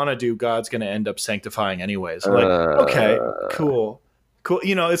 whatever I want to do, God's going to end up sanctifying anyways. I'm like, okay, cool.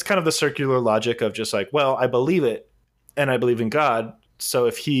 It's kind of the circular logic of just like, well, I believe it and I believe in God. So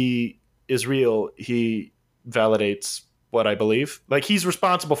if he is real, he validates what I believe. Like, he's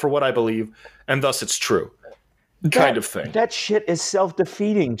responsible for what I believe, and thus it's true, kind of thing. That shit is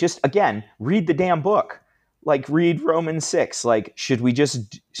self-defeating. Just, again, read the damn book. Like, read Romans 6. Like, should we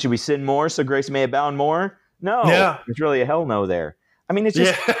sin more so grace may abound more? No. Yeah. There's really a hell no there. I mean, it's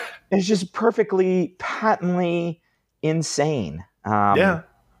just perfectly, patently insane. God,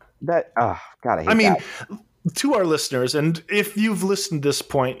 I hate that. To our listeners, and if you've listened to this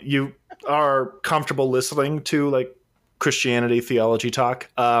point, you are comfortable listening to, like, Christianity theology talk,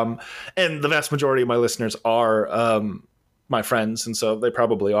 and the vast majority of my listeners are my friends, and so they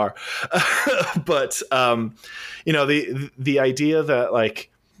probably are. But the idea that,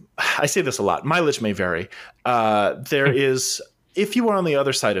 like, I say this a lot, mileage may vary. There is, if you are on the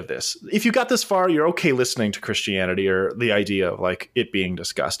other side of this, if you got this far, you're okay listening to Christianity or the idea of, like, it being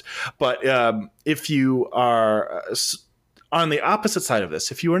discussed. But if you are on the opposite side of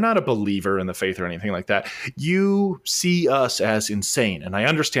this, if you are not a believer in the faith or anything like that, you see us as insane. And I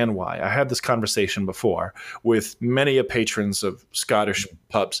understand why. I had this conversation before with many a patrons of Scottish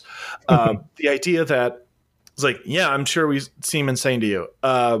pubs. The idea that it's like, yeah, I'm sure we seem insane to you.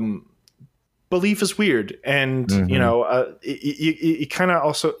 Belief is weird, and you kind of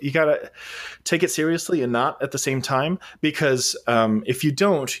also, you gotta take it seriously and not at the same time, because if you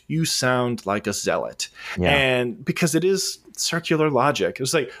don't, you sound like a zealot. And because it is circular logic.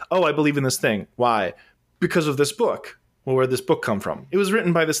 It's like, oh, I believe in this thing. Why? Because of this book. Well, where'd this book come from? It was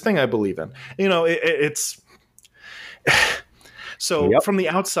written by this thing I believe in. It's so from the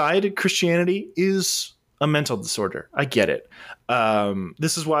outside, Christianity is a mental disorder. I get it.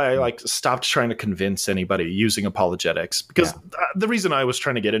 This is why I stopped trying to convince anybody using apologetics, because the reason I was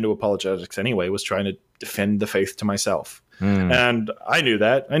trying to get into apologetics anyway was trying to defend the faith to myself. And I knew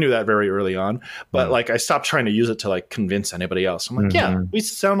that very early on, but I stopped trying to use it to convince anybody else. I'm like, yeah, we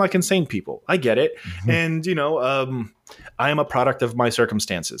sound like insane people. I get it. And, I am a product of my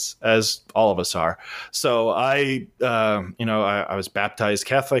circumstances, as all of us are. So I was baptized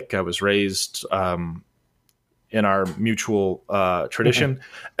Catholic. I was raised, in our mutual tradition,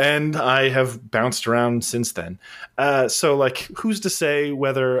 and I have bounced around since then. So who's to say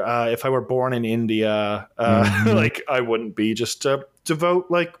whether if I were born in India, I wouldn't be just devout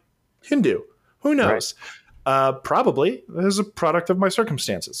Hindu? Who knows? Right. Probably as a product of my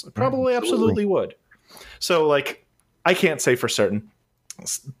circumstances. I probably absolutely would. So I can't say for certain.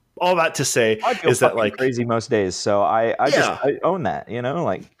 all that to say I feel is that fucking like, crazy most days, so I yeah, I own that, you know,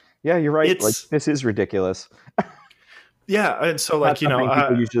 like, yeah, you're right, like, it's, this is ridiculous. yeah. And so Not like, something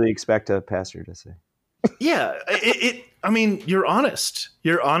people usually expect a pastor to say. yeah, I mean, you're honest.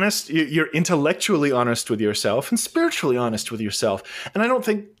 You're honest. You're intellectually honest with yourself and spiritually honest with yourself. And I don't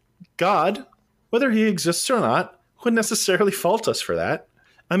think God, whether he exists or not, would necessarily fault us for that.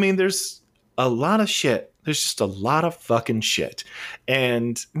 I mean, there's a lot of shit. There's just a lot of fucking shit.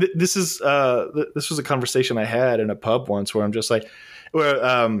 And this was a conversation I had in a pub once where I'm just like,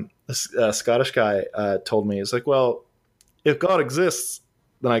 where this Scottish guy told me, he's like, well, if God exists,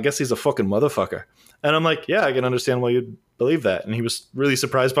 then I guess he's a fucking motherfucker. And I'm like, yeah, I can understand why you'd believe that. And he was really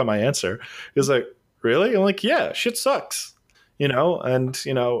surprised by my answer. He was like, really? I'm like, yeah, shit sucks. And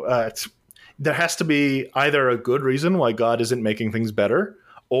there has to be either a good reason why God isn't making things better,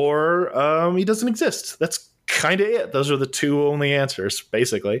 or he doesn't exist. That's kind of it. Those are the two only answers,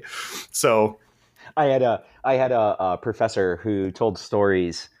 basically. So I had a professor who told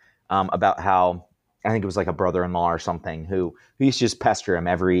stories about how, I think it was like a brother-in-law or something, who used to just pester him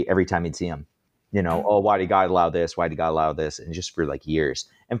every time he'd see him. Oh, why did God allow this? Why did God allow this? And just for like years.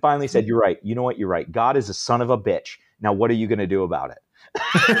 And finally said, you're right. You know what? You're right. God is a son of a bitch. Now, what are you going to do about it?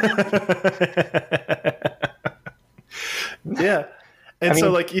 Yeah. And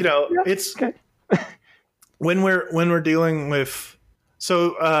so like, yeah, it's okay. when we're dealing with,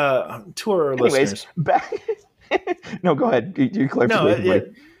 so to our listeners. Back. No, go ahead. You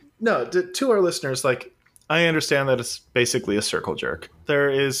clarification. To our listeners, like, I understand that it's basically a circle jerk. There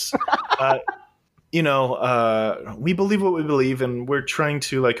is, we believe what we believe, and we're trying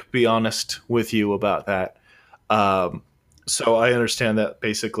to like be honest with you about that. So I understand that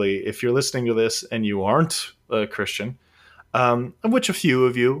basically, if you're listening to this and you aren't a Christian, of which a few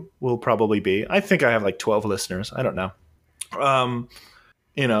of you will probably be. I think I have like 12 listeners. I don't know.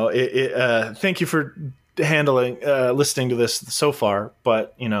 Thank you for listening to this so far,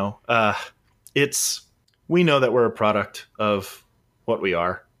 but we know that we're a product of what we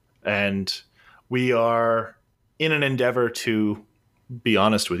are, and we are in an endeavor to be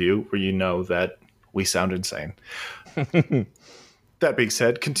honest with you, where that we sound insane. That being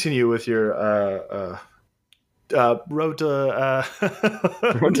said, continue with your road to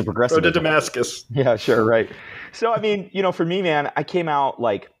progressivism. Road to Damascus. Yeah, sure, right. So, I mean, for me, man, I came out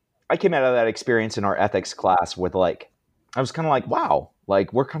of that experience in our ethics class with I was kind of like, wow,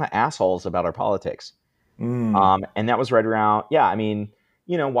 like we're kind of assholes about our politics. And that was right around,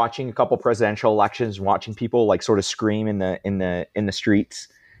 watching a couple presidential elections, watching people like sort of scream in the streets.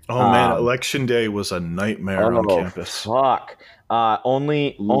 Oh man, election day was a nightmare on campus. Fuck.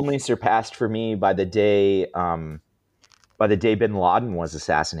 Only surpassed for me by the day Bin Laden was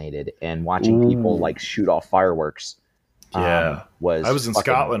assassinated, and watching people like shoot off fireworks. I was in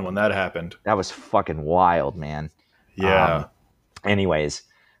Scotland when that happened. That was fucking wild, man. Yeah. Anyways,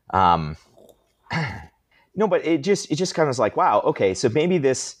 no, but it just kind of was like, wow, okay, so maybe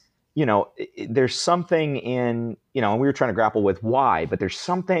this, there's something in, and we were trying to grapple with why, but there's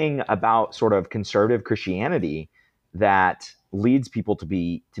something about sort of conservative Christianity that leads people to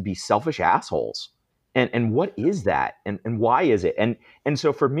be selfish assholes. And what is that? And why is it? And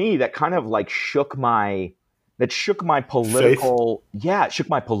so for me, that kind of like shook my political faith. Yeah, it shook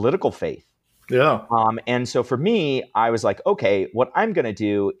my political faith. Yeah. And so for me, I was like, okay, what I'm going to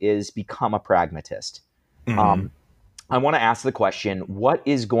do is become a pragmatist. Mm-hmm. I want to ask the question, what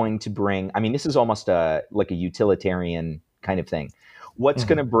is going to bring, I mean, this is almost like a utilitarian kind of thing. What's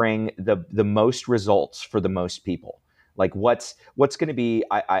going to bring the most results for the most people? Like what's going to be,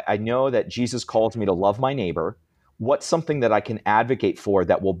 I know that Jesus calls me to love my neighbor. What's something that I can advocate for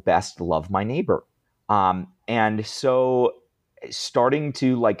that will best love my neighbor? And so starting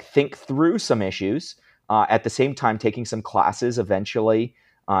to like think through some issues, at the same time taking some classes eventually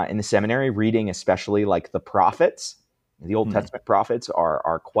in the seminary, reading especially like the prophets. The Old Testament prophets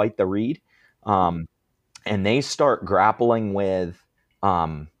are quite the read. And they start grappling with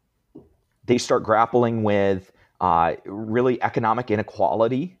really economic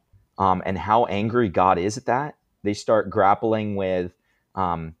inequality and how angry God is at that. They start grappling with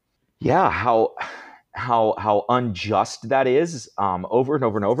how unjust that is. Over and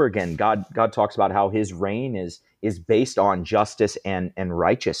over and over again, God talks about how his reign is based on justice and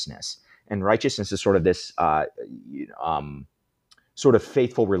righteousness. And righteousness is sort of this sort of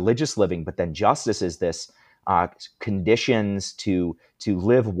faithful religious living, but then justice is this conditions to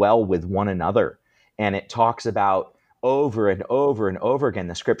live well with one another. And it talks about over and over and over again,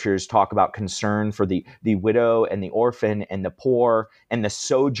 the scriptures talk about concern for the widow and the orphan and the poor and the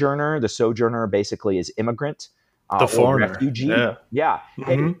sojourner. The sojourner basically is immigrant. The or foreigner. refugee. Yeah. Yeah.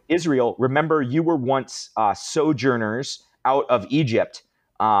 Hey, Hmm. Israel, remember you were once sojourners out of Egypt.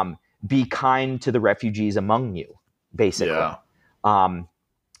 Be kind to the refugees among you, basically. Yeah. Um,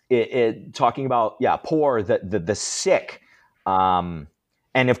 talking about poor, the sick, um,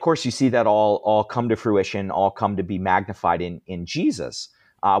 and of course you see that all come to fruition, all come to be magnified in Jesus,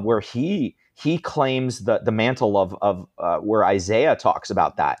 where he claims the mantle of where Isaiah talks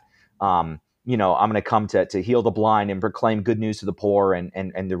about that. I'm going to come to heal the blind and proclaim good news to the poor,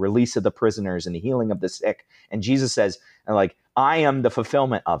 and the release of the prisoners and the healing of the sick. And Jesus says, like, I am the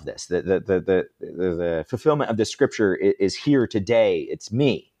fulfillment of this. The fulfillment of this scripture is here today. It's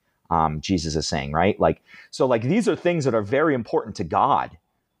me. Jesus is saying, right? Like, so like these are things that are very important to God.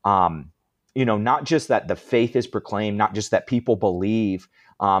 Not just that the faith is proclaimed, not just that people believe,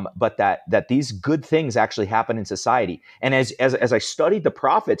 but that these good things actually happen in society. And as I studied the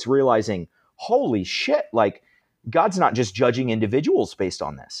prophets, realizing, holy shit, like God's not just judging individuals based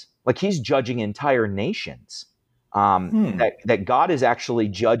on this. Like he's judging entire nations. That God is actually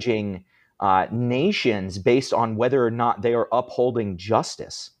judging nations based on whether or not they are upholding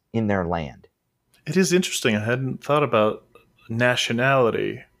justice in their land. It is interesting. I hadn't thought about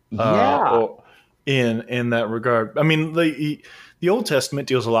nationality Yeah. or in that regard. I mean, the Old Testament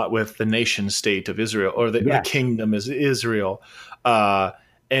deals a lot with the nation state of Israel, or the Yes. kingdom is Israel,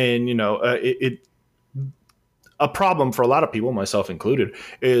 and a problem for a lot of people, myself included,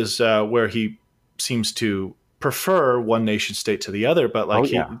 is where he seems to prefer one nation state to the other, but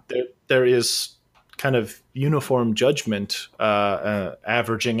like there is kind of uniform judgment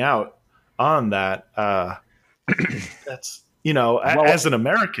averaging out on that. That's as an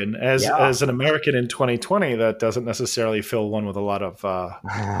American, as an American in 2020, that doesn't necessarily fill one with a lot of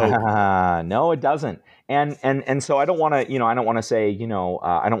hope. No, it doesn't. And so I don't want to, I don't want to say,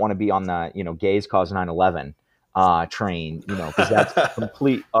 I don't want to be on the, gays cause 9/11 train, because that's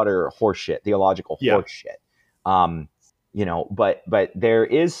complete, utter horseshit, theological horseshit. But there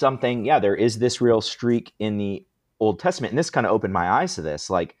is something, there is this real streak in the Old Testament. And this kind of opened my eyes to this.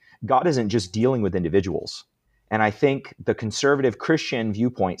 Like, God isn't just dealing with individuals. And I think the conservative Christian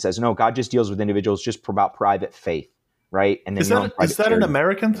viewpoint says, no, God just deals with individuals just about private faith, right? And then is that an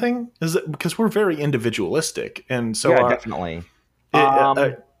American thing? Is it because we're very individualistic, and so definitely.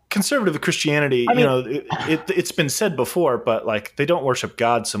 Conservative Christianity, it's been said before, but like they don't worship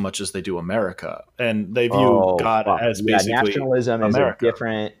God so much as they do America, and they view God as basically nationalism America. Is a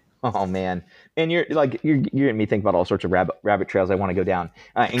different. Oh man, and you're getting me think about all sorts of rabbit trails I want to go down,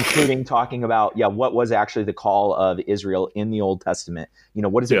 including talking about what was actually the call of Israel in the Old Testament.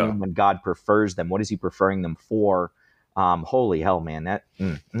 What does it mean when God prefers them? What is He preferring them for? Holy hell, man! That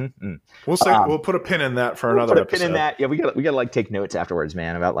we'll put a pin in that for another episode. Pin in that. Yeah, we gotta like take notes afterwards,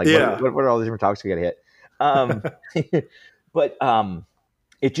 man, about like what are all the different topics we gotta hit. But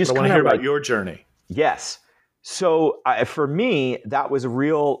it just I want to hear about your journey. Yes. So for me, that was a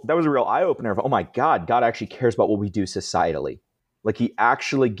real eye opener of, oh my God, God actually cares about what we do societally. Like He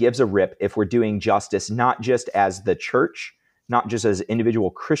actually gives a rip if we're doing justice, not just as the church, not just as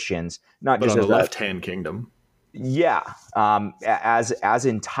individual Christians, but just as the left-hand kingdom. Yeah, as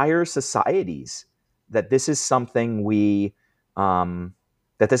entire societies, that this is something we stand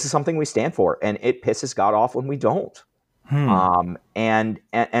for, and it pisses God off when we don't.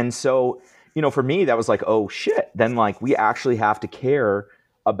 And so, for me, that was like, oh shit. Then like we actually have to care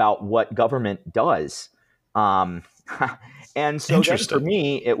about what government does. And so then for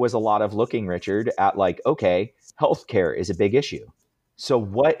me, it was a lot of looking, Richard, at like, okay, healthcare is a big issue. So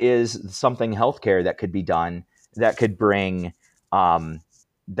what is something healthcare that could be done that could bring,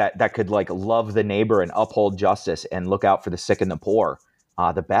 that could like love the neighbor and uphold justice and look out for the sick and the poor,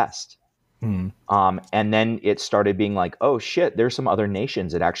 the best. And then it started being like, oh shit, there's some other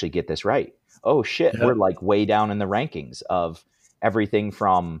nations that actually get this right. Oh shit, we're like way down in the rankings of everything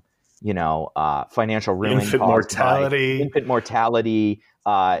from, financial ruin, infant mortality,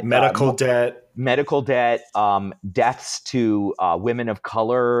 medical debt, deaths to women of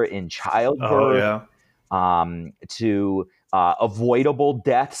color in childbirth, to avoidable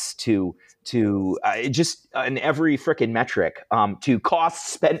deaths, to just in every freaking metric, to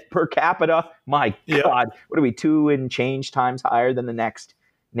costs spent per capita. My God, what are we, 2 and change times higher than the next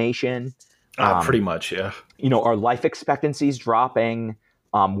nation? Pretty much, yeah. Our life expectancy is dropping.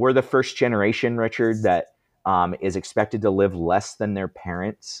 We're the first generation, Richard, that is expected to live less than their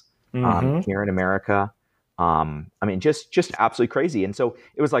parents here in America. Just absolutely crazy. And so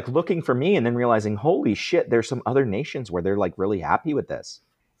it was like looking for me and then realizing, holy shit, there's some other nations where they're like really happy with this.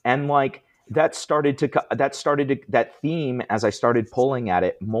 And like that theme, as I started pulling at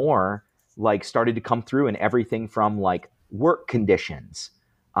it more, like started to come through in everything from like work conditions,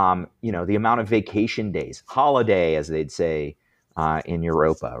 the amount of vacation days, holiday, as they'd say in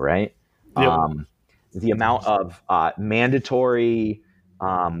Europa, right? Yep. The amount of mandatory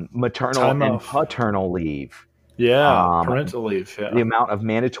maternal Time and off. paternal leave, Yeah. um, Parental leave. the Yeah. amount of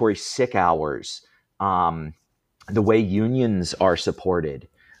mandatory sick hours, the way unions are supported.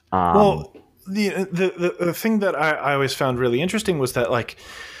 Um, Well, the thing that I always found really interesting was that, like,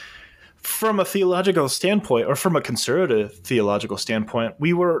 from a theological standpoint, or from a conservative theological standpoint,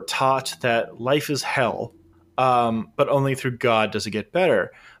 we were taught that life is hell, but only through God does it get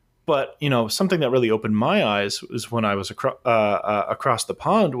better. But something that really opened my eyes was when I was across the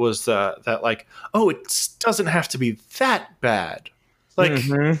pond was that, like, oh, it doesn't have to be that bad. Like,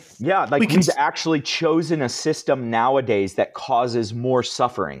 Yeah, we like can, we've actually chosen a system nowadays that causes more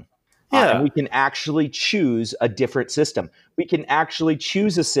suffering. And yeah, we can actually choose a different system. We can actually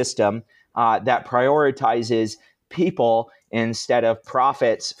choose a system that prioritizes people instead of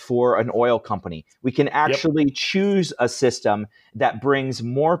profits for an oil company. We can yep, actually choose a system that brings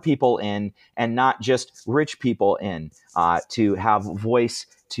more people in and not just rich people in to have voice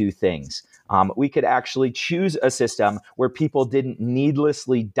to things. We could actually choose a system where people didn't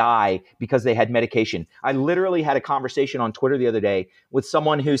needlessly die because they had medication. I literally had a conversation on Twitter the other day with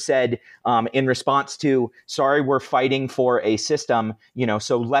someone who said, in response to, sorry, we're fighting for a system,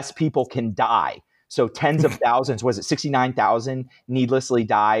 so less people can die. So tens of thousands, was it 69,000 needlessly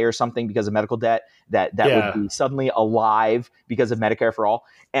die or something because of medical debt that would yeah. be suddenly alive because of Medicare for all.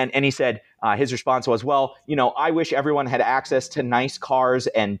 And he said, his response was, well, I wish everyone had access to nice cars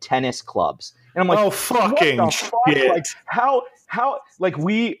and tennis clubs. And I'm like, Oh, what fucking the fuck? Like shit, how, like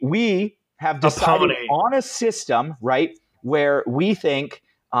we have decided Aponi. on a system, right, where we think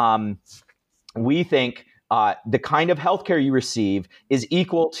the kind of healthcare you receive is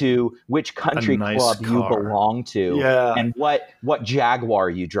equal to which A country nice club you car. belong to Yeah. and what Jaguar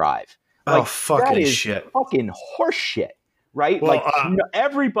you drive. Oh, Like that fucking is shit. fucking horseshit, right? Well, Like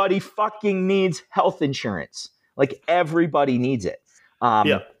everybody fucking needs health insurance. Like everybody needs it.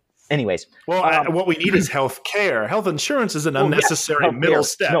 yeah. Anyways, Well, what we need is health care. Health insurance is an oh yes, unnecessary middle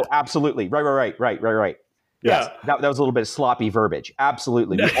healthcare. No, step. absolutely. Right. Yes, Yeah. that was a little bit of sloppy verbiage.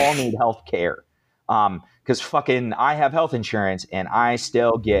 Absolutely, we all need health care. Because fucking, I have health insurance and I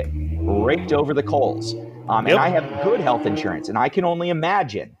still get raked over the coals. And I Yep. have good health insurance, and I can only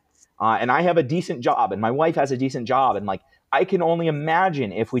imagine. And I have a decent job, and my wife has a decent job, and like I can only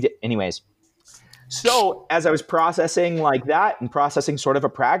imagine if we did. Anyways, so as I was processing like that and processing sort of a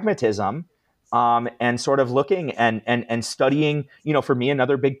pragmatism, and sort of looking and studying, for me,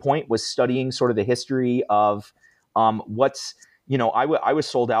 another big point was studying sort of the history of what's, I was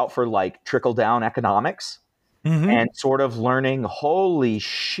sold out for like trickle down economics Mm-hmm. and sort of learning, holy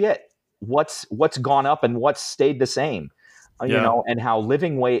shit, what's gone up and what's stayed the same, Yeah. and how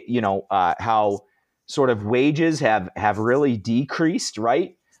living wage, how sort of wages have really decreased,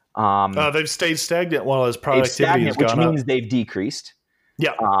 right? They've stayed stagnant while his They've productivity has stagnant, which gone up. means they've decreased.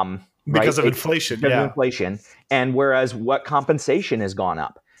 Yeah. Right? Because of inflation. Because of Yeah. inflation. And whereas what compensation has gone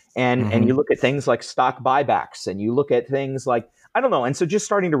up. And you Mm-hmm. look at things like stock buybacks, and you look at things like, I don't know. And so just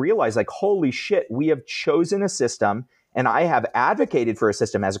starting to realize, like, holy shit, we have chosen a system, and I have advocated for a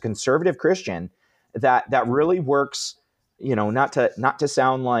system as a conservative Christian that really works, not to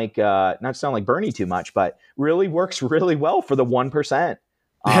sound like Bernie too much, but really works really well for the 1%.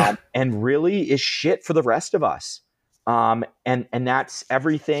 Yeah. And really is shit for the rest of us. And that's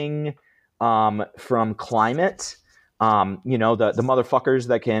everything from climate, the motherfuckers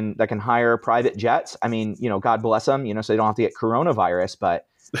that can hire private jets. I mean, God bless them, so they don't have to get coronavirus. But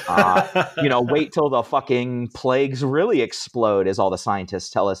wait till the fucking plagues really explode, as all the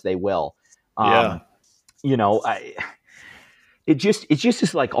scientists tell us they will. Yeah. It just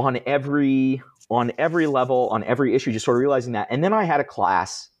is like on every level, on every issue, just sort of realizing that. And then I had a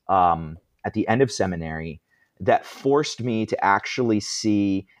class at the end of seminary that forced me to actually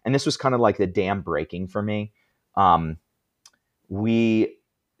see, and this was kind of like the dam breaking for me. We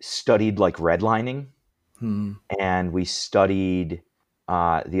studied like redlining, Hmm. and we studied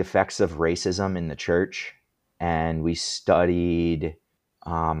the effects of racism in the church, and we studied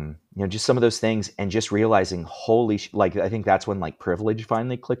just some of those things, and just realizing, like, I think that's when like privilege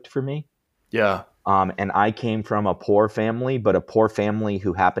finally clicked for me. Yeah. And I came from a poor family, but a poor family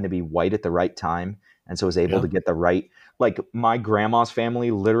who happened to be white at the right time, and so was able Yeah. to get the right. Like my grandma's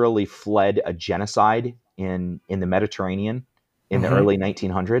family literally fled a genocide in the Mediterranean in the Mm-hmm. early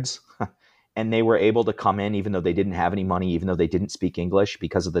 1900s, and they were able to come in even though they didn't have any money, even though they didn't speak English,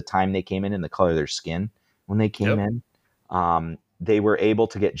 because of the time they came in and the color of their skin when they came Yep. in. they were able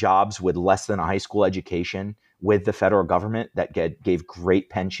to get jobs with less than a high school education with the federal government that gave great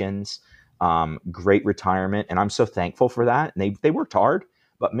pensions, great retirement. And I'm so thankful for that. And they worked hard,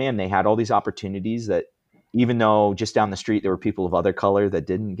 but man, they had all these opportunities that even though just down the street, there were people of other color that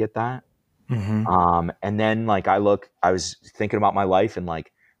didn't get that. And then like, I was thinking about my life and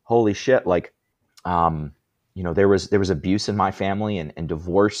like, holy shit, like, there was abuse in my family and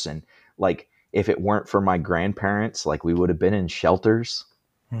divorce. And like, if it weren't for my grandparents, like we would have been in shelters.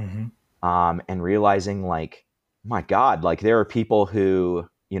 And realizing like, my God, like there are people who,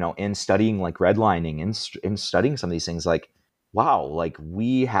 in studying like redlining, in studying some of these things, like, wow, like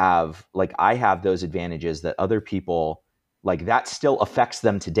I have those advantages that other people, like that still affects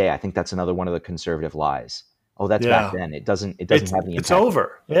them today. I think that's another one of the conservative lies. Oh, that's back then. It doesn't have any impact. It's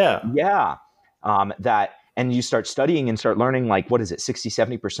over. Yeah. Yeah. And you start studying and start learning, like, what is it?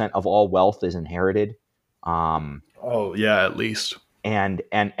 60-70% of all wealth is inherited. Oh yeah, at least. And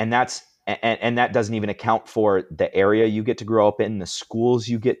that doesn't even account for the area you get to grow up in, the schools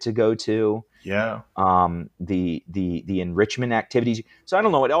you get to go to. Yeah. The enrichment activities. So I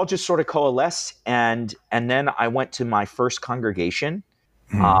don't know, it all just sort of coalesced. And then I went to my first congregation.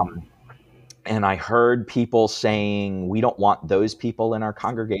 And I heard people saying, we don't want those people in our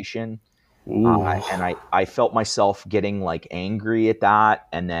congregation. And I felt myself getting like angry at that.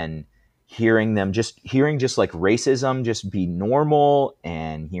 And then hearing just like racism just be normal,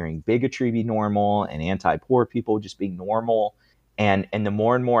 and hearing bigotry be normal, and anti-poor people just being normal. And the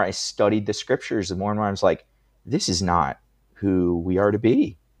more and more I studied the scriptures, the more and more I was like, this is not who we are to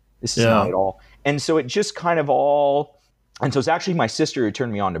be. This is not at all. And so it just kind of all, and so it's actually my sister who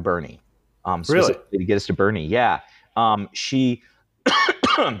turned me on to Bernie. Really? To get us to Bernie. Yeah. She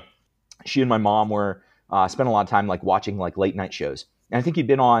and my mom were, spent a lot of time like watching like late night shows. And I think he'd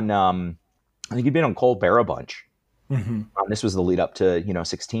been on Colbert a bunch. This was the lead up to,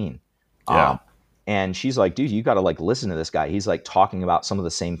 16. Yeah. And she's like, dude, you got to like listen to this guy. He's like talking about some of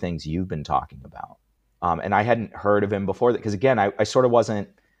the same things you've been talking about. And I hadn't heard of him before that. Because again, I sort of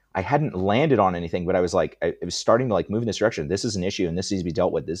I hadn't landed on anything, but I was like, I was starting to like move in this direction. This is an issue and this needs to be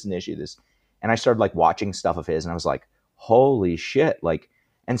dealt with. This is an issue. And I started like watching stuff of his and I was like, holy shit. Like,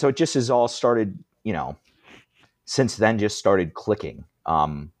 and so it just has all started, since then just started clicking.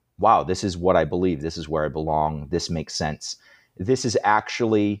 Wow, this is what I believe. This is where I belong. This makes sense. This is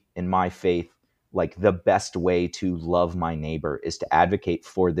actually, in my faith, like the best way to love my neighbor is to advocate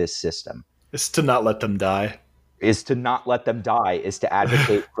for this system. Is to not let them die. Is to not let them die, is to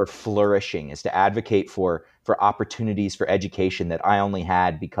advocate for flourishing, is to advocate for opportunities for education that I only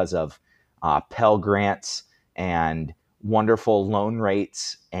had because of Pell Grants and wonderful loan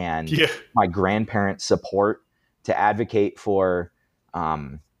rates and my grandparents' support, to advocate for,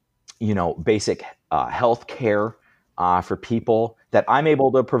 basic health care for people that I'm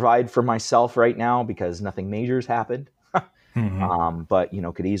able to provide for myself right now because nothing major has happened, but,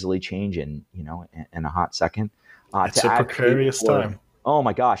 could easily change in a hot second. It's a precarious time. Oh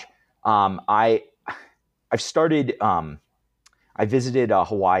my gosh. I've started, I visited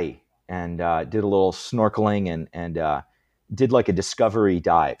Hawaii and did a little snorkeling and did like a discovery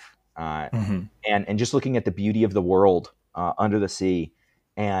dive and just looking at the beauty of the world under the sea.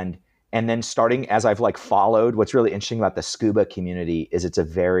 And then starting, as I've like followed, what's really interesting about the scuba community is it's a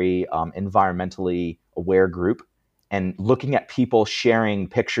very environmentally aware group, and looking at people sharing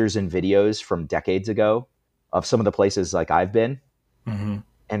pictures and videos from decades ago of some of the places like I've been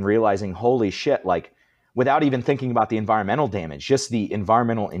and realizing, holy shit, like without even thinking about the environmental damage, just the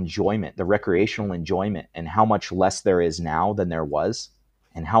environmental enjoyment, the recreational enjoyment, and how much less there is now than there was,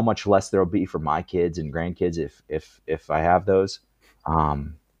 and how much less there'll be for my kids and grandkids if I have those.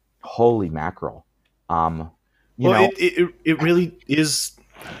 Holy mackerel. It really is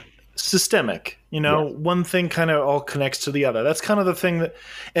systemic. One thing kind of all connects to the other. That's kind of the thing that,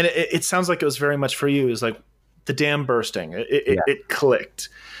 and it sounds like it was very much for you, is like the dam bursting. It clicked.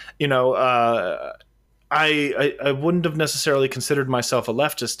 I wouldn't have necessarily considered myself a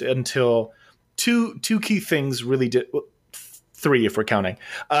leftist until two key things really did. Three, if we're counting,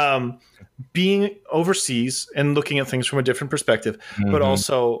 being overseas and looking at things from a different perspective, but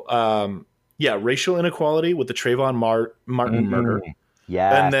also, racial inequality with the Trayvon Martin murder.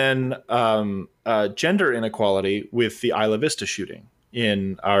 Yeah. And then gender inequality with the Isla Vista shooting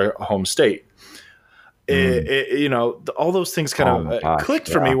in our home state. All those things kind of clicked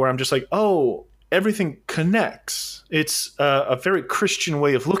for me, where I'm just like, oh, everything connects. It's a very Christian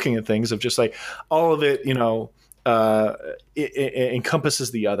way of looking at things, of just like all of it, it encompasses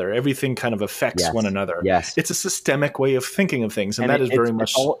the other. Everything kind of affects one another. Yes. It's a systemic way of thinking of things. And that is very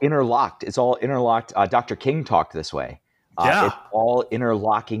much all interlocked. It's all interlocked. Dr. King talked this way. It's all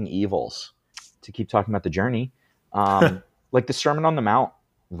interlocking evils. To keep talking about the journey, like the Sermon on the Mount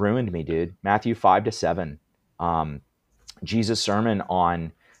ruined me, dude. Matthew 5-7, Jesus' sermon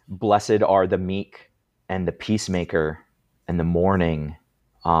on blessed are the meek and the peacemaker and the mourning.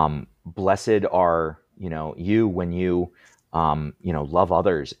 Blessed are, you when you, love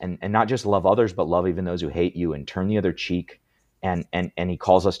others, and not just love others, but love even those who hate you, and turn the other cheek. And he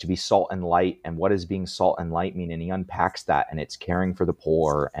calls us to be salt and light. And what does being salt and light mean? And he unpacks that, and it's caring for the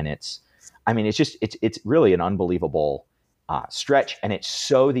poor. And it's really an unbelievable stretch. And it's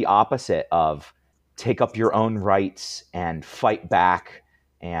so the opposite of take up your own rights and fight back.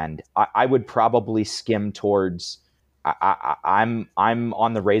 And I would probably skim towards, I'm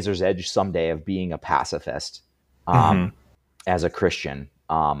on the razor's edge someday of being a pacifist as a Christian.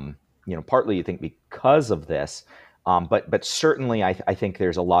 Partly you think because of this, but certainly I think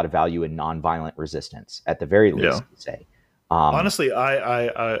there's a lot of value in nonviolent resistance at the very least. Say, honestly,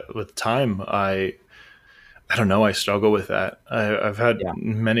 I with time, I don't know. I struggle with that. I've had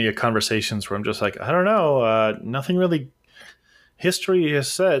many conversations where I'm just like, I don't know. Nothing really. History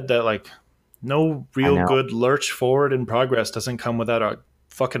has said that like no real good lurch forward in progress doesn't come without a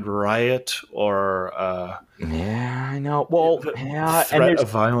fucking riot or I know. Well, threat of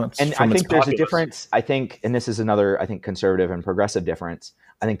violence. And I think there's a difference. I think, and this is another, I think, conservative and progressive difference.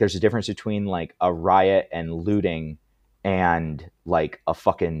 I think there's a difference between like a riot and looting and like a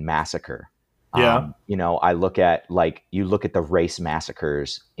fucking massacre. Yeah. I look at you look at the race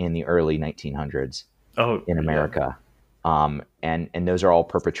massacres in the early 1900s in America. And those are all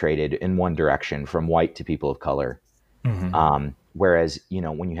perpetrated in one direction, from white to people of color. Whereas,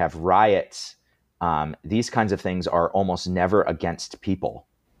 when you have riots, these kinds of things are almost never against people.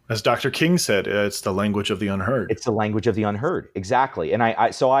 As Dr. King said, it's the language of the unheard. It's the language of the unheard. Exactly. And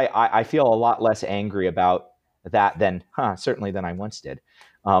I feel a lot less angry about that certainly than I once did.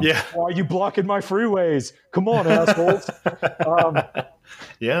 Why are you blocking my freeways? Come on, assholes.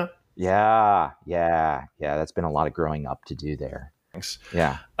 Yeah. That's been a lot of growing up to do there. Thanks.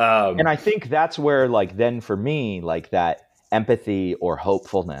 Yeah. And I think that's where then for me, that empathy or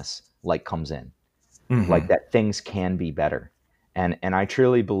hopefulness comes in, that things can be better. And I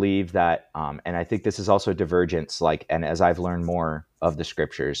truly believe that, and I think this is also divergence, and as I've learned more of the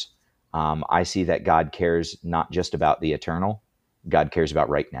scriptures, I see that God cares not just about the eternal, God cares about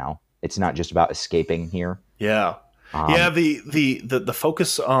right now. It's not just about escaping here. Yeah. The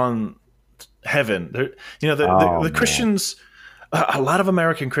focus on heaven, the Christians, a lot of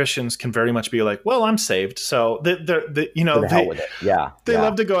American Christians can very much be like, well, I'm saved. So they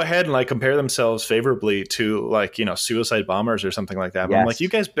love to go ahead and compare themselves favorably to suicide bombers or something like that. But I'm like, you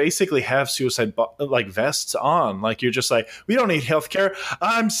guys basically have suicide vests on. You're just like, we don't need healthcare.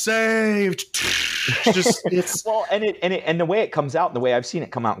 I'm saved. It's well, and the way it comes out, and the way I've seen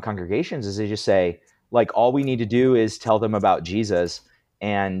it come out in congregations is they just say, all we need to do is tell them about Jesus,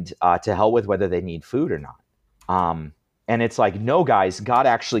 and to hell with whether they need food or not. And it's like, no, guys, God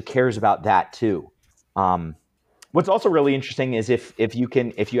actually cares about that too. What's also really interesting is if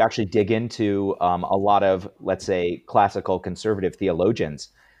you actually dig into a lot of, let's say, classical conservative theologians,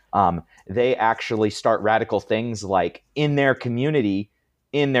 they actually start radical things in their community,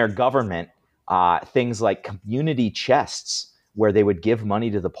 in their government, things like community chests where they would give money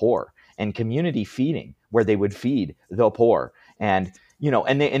to the poor, and community feeding where they would feed the poor, and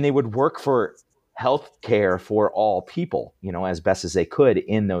they would work for health care for all people, as best as they could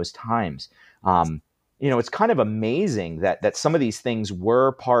in those times. It's kind of amazing that some of these things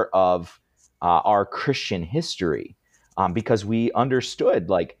were part of our Christian history, because we understood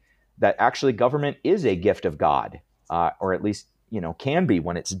that actually government is a gift of God, or at least can be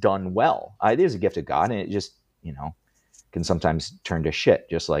when it's done well. It is a gift of God, and it just can sometimes turn to shit,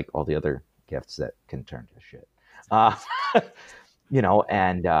 just like all the other gifts that can turn to shit.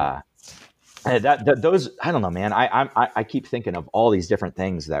 Those, I don't know, man. I keep thinking of all these different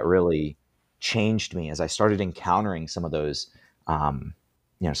things that really changed me as I started encountering some of those, some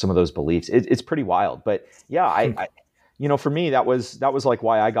of those beliefs. It's pretty wild, but yeah, I for me, that was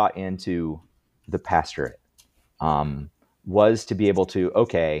why I got into the pastorate, was to be able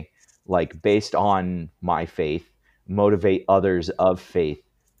to, based on my faith, motivate others of faith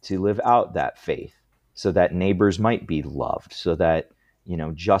to live out that faith, so that neighbors might be loved, so that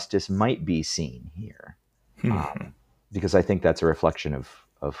justice might be seen here, because I think that's a reflection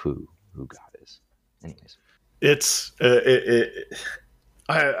of who God is. Anyways, it's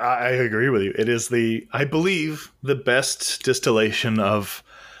I agree with you. It is I believe the best distillation of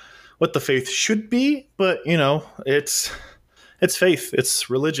what the faith should be, but it's It's faith. It's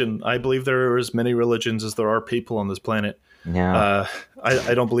religion. I believe there are as many religions as there are people on this planet. Yeah.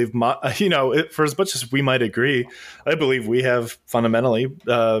 I don't believe for as much as we might agree, I believe we have fundamentally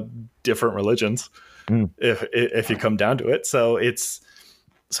different religions. If you come down to it, so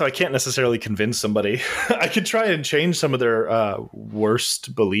I can't necessarily convince somebody. I could try and change some of their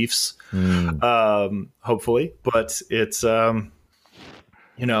worst beliefs, hopefully, but it's the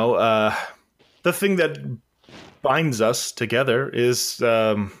thing that binds us together is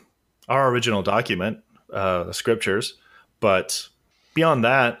our original document, the scriptures. But beyond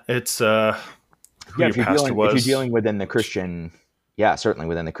that, it's who your pastor was. If you're dealing within the Christian, certainly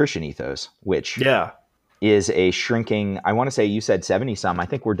within the Christian ethos, which is a shrinking. I want to say you said 70 some. I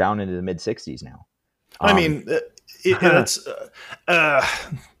think we're down into the mid 60s now. I mean, it's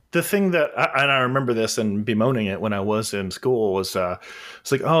the thing that, and I remember this and bemoaning it when I was in school was,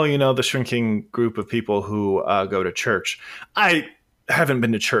 it's like, the shrinking group of people who go to church. I haven't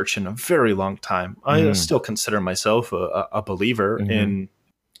been to church in a very long time. I still consider myself a believer in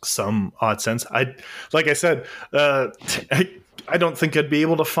some odd sense. Like I said, I don't think I'd be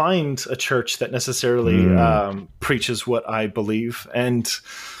able to find a church that necessarily preaches what I believe. And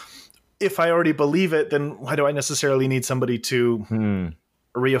if I already believe it, then why do I necessarily need somebody to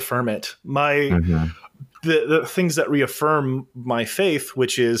reaffirm it? The things that reaffirm my faith,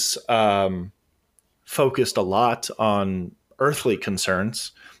 which is focused a lot on earthly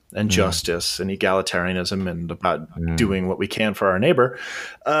concerns and justice and egalitarianism and about doing what we can for our neighbor.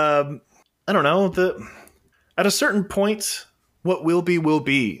 I don't know, at a certain point, what will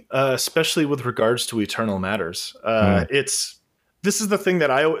be, especially with regards to eternal matters. This is the thing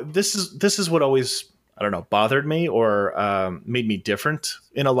that this is what always, I don't know, bothered me or made me different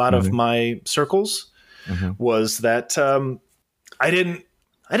in a lot of my circles was that I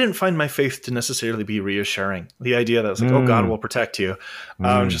didn't find my faith to necessarily be reassuring. The idea that it's like, oh, God will protect you.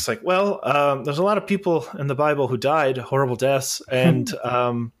 I'm just like, well, there's a lot of people in the Bible who died horrible deaths. And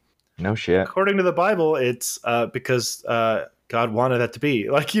no shit. According to the Bible, it's because God wanted that to be.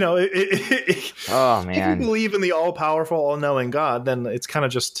 Like, oh, man. If you believe in the all-powerful, all-knowing God, then it's kind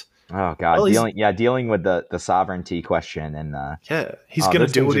of just... Oh, God. Well, dealing with the sovereignty question. And he's going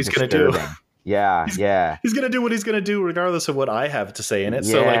to do what he's going to do. Yeah. He's going to do what he's going to do regardless of what I have to say in it.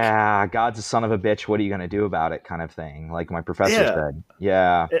 Yeah, so God's a son of a bitch. What are you going to do about it kind of thing? Like my professor said.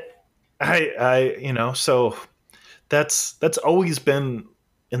 Yeah. So that's always been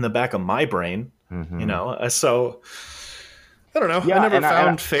in the back of my brain, so I don't know. I never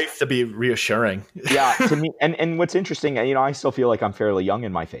found faith to be reassuring. Yeah, to me, and what's interesting, I still feel like I'm fairly young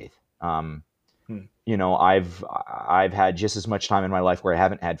in my faith. I've had just as much time in my life where I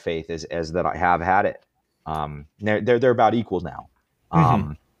haven't had faith as that I have had it. They're about equal now.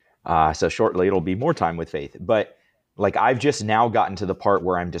 So shortly it'll be more time with faith. But like I've just now gotten to the part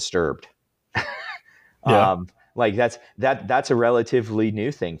where I'm disturbed. Like that's a relatively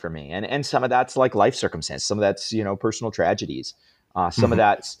new thing for me. And some of that's like life circumstance. Some of that's, personal tragedies. Some of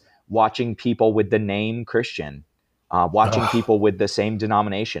that's watching people with the name Christian, watching people with the same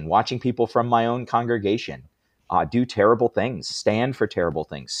denomination, watching people from my own congregation do terrible things, stand for terrible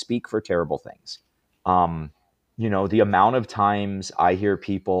things, speak for terrible things. The amount of times I hear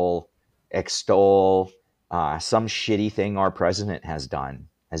people extol some shitty thing our president has done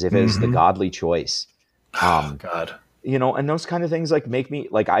as if it's the godly choice. God. And those kind of things like make me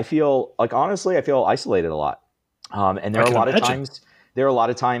like, I feel like, honestly, I feel isolated a lot. And there are a lot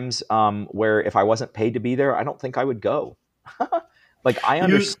of times where if I wasn't paid to be there, I don't think I would go. Like I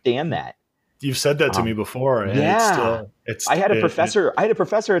understand that. You've said that to me before. And I had a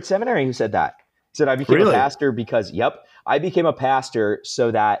professor at seminary who said that. He said, I became a pastor because I became a pastor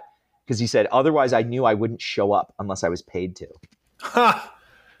because he said, otherwise I knew I wouldn't show up unless I was paid to.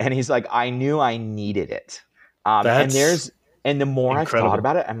 And he's like, I knew I needed it. And the more I've thought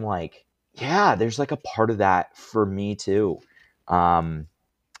about it, I'm like, there's like a part of that for me too. But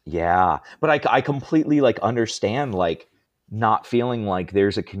I completely like understand like not feeling like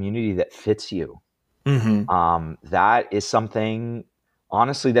there's a community that fits you. That is something,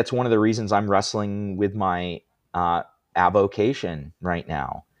 honestly, that's one of the reasons I'm wrestling with my avocation right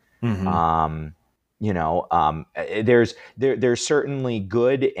now. There's certainly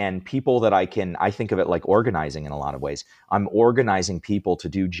good and people that I think of it like organizing in a lot of ways. I'm organizing people to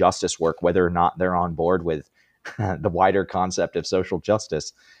do justice work, whether or not they're on board with the wider concept of social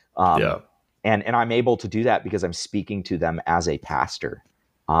justice. And I'm able to do that because I'm speaking to them as a pastor.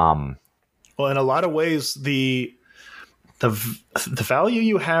 Well, in a lot of ways, the value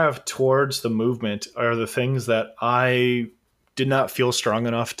you have towards the movement are the things that I did not feel strong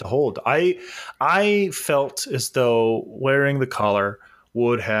enough to hold. I felt as though wearing the collar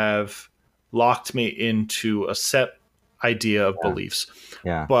would have locked me into a set idea of beliefs.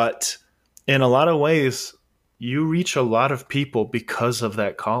 Yeah. But in a lot of ways, you reach a lot of people because of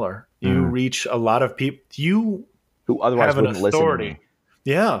that collar. You reach a lot of people. You who otherwise have an wouldn't listen to me.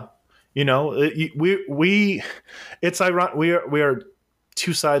 Yeah. You know, we it's ironic. We are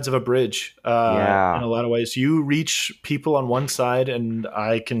two sides of a bridge in a lot of ways. You reach people on one side and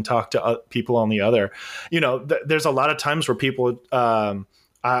I can talk to people on the other. You know, there's a lot of times where people,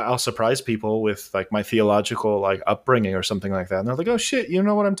 I'll surprise people with like my theological like upbringing or something like that. And they're like, oh shit, you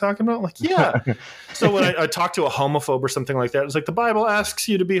know what I'm talking about? I'm like, yeah. So when I talk to a homophobe or something like that, it's like the Bible asks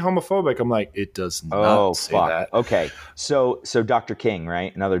you to be homophobic. I'm like, it does not say that. Okay. So Dr. King,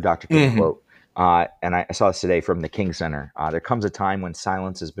 right? Another Dr. King quote. And I saw this today from the King Center. There comes a time when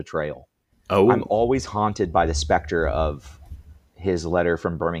silence is betrayal. Oh, I'm always haunted by the specter of his letter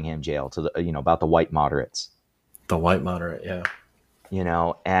from Birmingham jail to the, about the white moderates. The white moderate, yeah.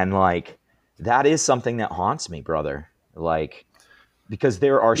 And like, that is something that haunts me, brother. Like, because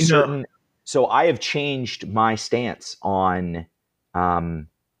there are certain, so I have changed my stance on, on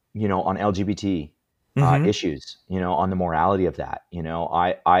LGBT issues, on the morality of that.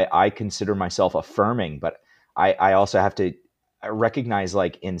 I consider myself affirming, but I also have to recognize,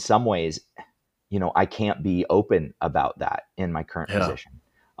 like, in some ways, I can't be open about that in my current position.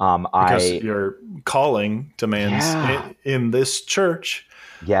 Because your calling demands in this church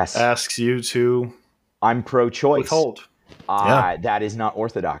asks you to I'm pro-choice. Withhold. That is not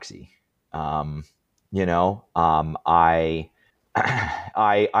orthodoxy. I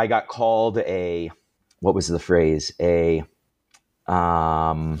got called what was the phrase? A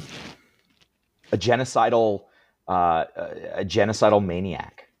genocidal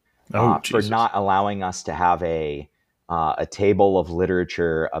maniac for not allowing us to have a table of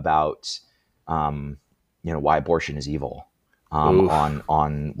literature about why abortion is evil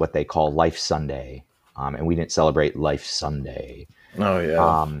on what they call Life Sunday, and we didn't celebrate Life Sunday. Oh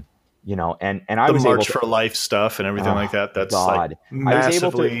yeah. And I was March able to, for Life stuff and everything like that. That's God. like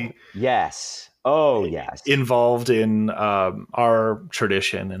massively involved in our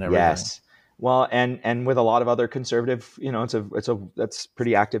tradition and everything. Yes. Well, and with a lot of other conservative, that's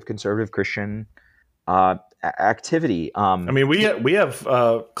pretty active conservative Christian activity. I mean, we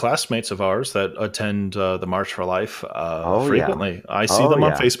have classmates of ours that attend the March for Life frequently. Yeah. I see them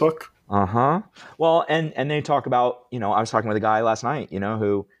on Facebook. Well, and they talk about, I was talking with a guy last night,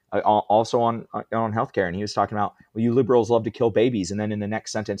 who also on healthcare, and he was talking about, well, you liberals love to kill babies, and then in the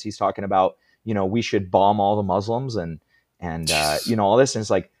next sentence he's talking about, we should bomb all the Muslims and all this, and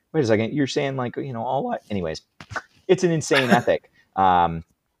it's like, wait a second, you're saying like, all what? Anyways, it's an insane ethic.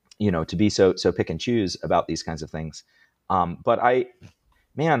 To be so pick and choose about these kinds of things. But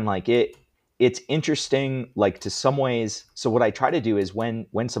it's interesting, like, to some ways. So what I try to do is when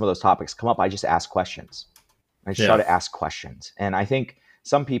some of those topics come up, I just ask questions. I just try to ask questions. And I think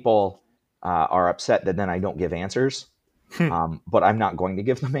some people are upset that then I don't give answers, but I'm not going to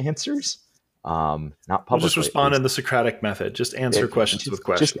give them answers. Not publicly. Just respond in the Socratic method. Just answer questions with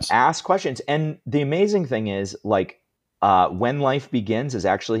questions. Just ask questions. And the amazing thing is, like, when life begins is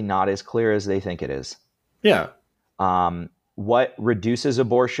actually not as clear as they think it is. Yeah. What reduces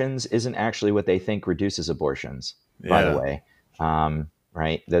abortions isn't actually what they think reduces abortions, by the way.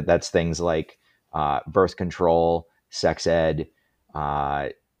 Right? That's things like birth control, sex ed,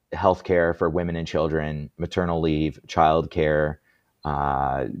 healthcare for women and children, maternal leave, childcare,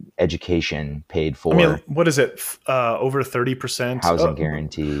 education paid for. I mean, what is it? Over 30%? Housing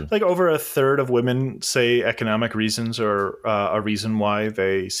guarantee. Like over a third of women say economic reasons are a reason why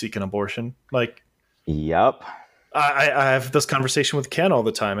they seek an abortion. Like, yep. I have this conversation with Ken all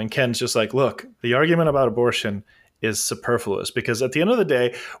the time, and Ken's just like, look, the argument about abortion is superfluous because at the end of the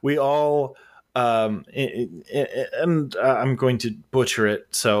day, we all, and I'm going to butcher it,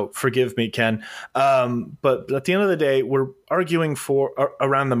 so forgive me, Ken. But at the end of the day, we're arguing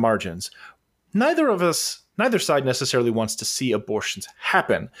around the margins. Neither side necessarily wants to see abortions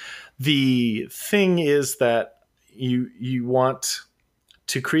happen. The thing is that you want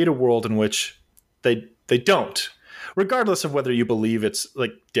to create a world in which they don't. Regardless of whether you believe it's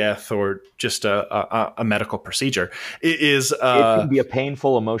like death or just a medical procedure, it can be a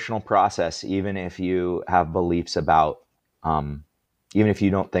painful emotional process, even if you have beliefs about, even if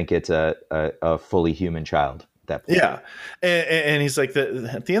you don't think it's a fully human child at that point. Yeah. And he's like,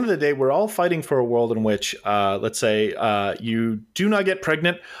 at the end of the day, we're all fighting for a world in which, let's say, you do not get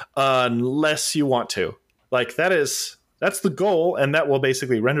pregnant unless you want to. Like, that is That's the goal, and that will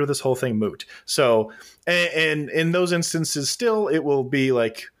basically render this whole thing moot. So, and in those instances, still, it will be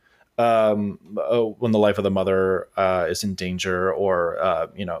like when the life of the mother is in danger, or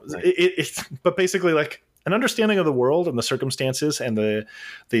Right. but basically, like an understanding of the world and the circumstances and the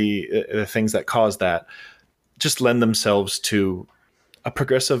things that cause that just lend themselves to a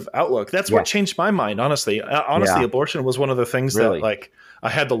progressive outlook. That's what Yeah. changed my mind, honestly. Honestly, Yeah. abortion was one of the things that Really. like I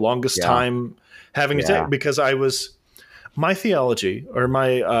had the longest Yeah. time having to Yeah. take, because my theology or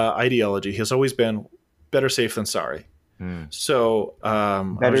my ideology has always been better safe than sorry. Hmm. So I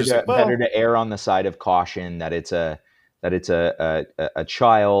was Better just to like, well, err on the side of caution that it's a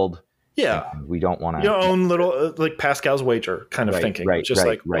child, and yeah, we don't want your to. own little like Pascal's wager kind of Right. thinking, Right. which is Right.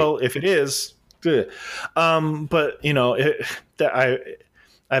 like, Right. well, if it is, good. But that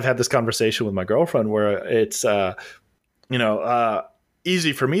I've had this conversation with my girlfriend where it's you know,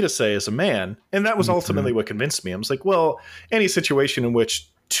 easy for me to say as a man. And that was ultimately Mhm. what convinced me. I was like, well, any situation in which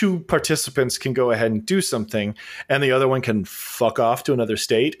two participants can go ahead and do something and the other one can fuck off to another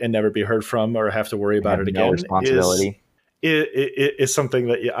state and never be heard from or have to worry And about have it no again responsibility. is something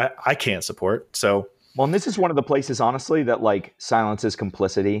that I can't support. So, Well, and this is one of the places, honestly, that like silences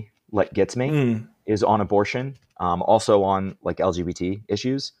complicity, like gets me, mm, is on abortion, also on like LGBT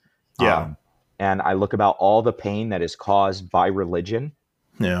issues, yeah, um, and I look about all the pain that is caused by religion,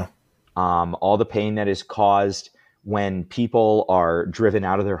 yeah, all the pain that is caused when people are driven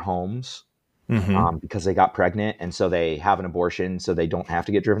out of their homes, hmm, because they got pregnant, and so they have an abortion, so they don't have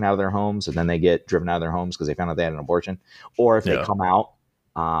to get driven out of their homes, and then they get driven out of their homes because they found out they had an abortion, or if they yeah, come out,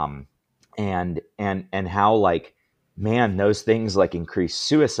 um, and how like, man, those things like increase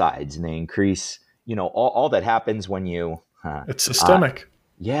suicides, and they increase, all that happens when you, it's uh, systemic.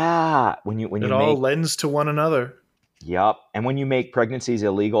 yeah, when you It all make, lends to one another. yep, and when you make pregnancies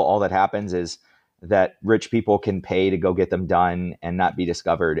illegal, all that happens is that rich people can pay to go get them done and not be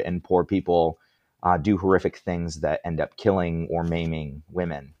discovered, and poor people do horrific things that end up killing or maiming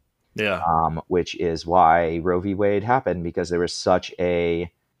women. Yeah, Which is why Roe v. Wade happened, because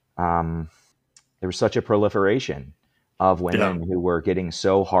um, there was such a proliferation of yeah, women who were getting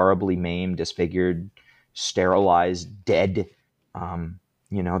so horribly maimed, disfigured, sterilized, dead.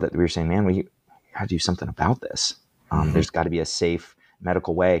 That we were saying, man, we got to do something about this. hmm, There's got to be a safe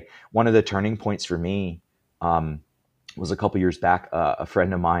medical way. One of the turning points for me um, was a couple years back. A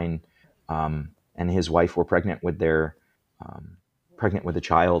friend of mine and his wife were um, pregnant with a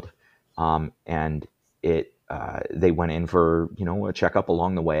child, and they went in for a checkup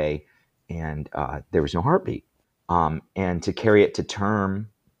along the way, and there was no heartbeat. And to carry it to term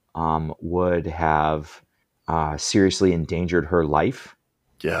would have seriously endangered her life.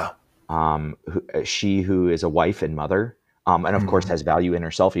 yeah. She, who is a wife and mother, and of course Mhm. has value in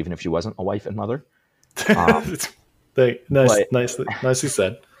herself, even if she wasn't a wife and mother. Um, Nice, but nicely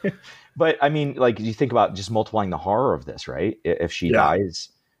said. but I mean, like, you think about just multiplying the horror of this, right? If she Yeah. dies,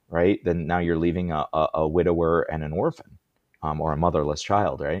 right, then now you're leaving a widower and an orphan, or a motherless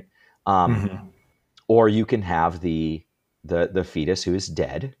child, right? Um, Hmm. or you can have the fetus who is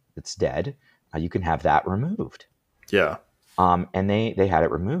dead. It's dead. You can have that removed, Yeah. and they had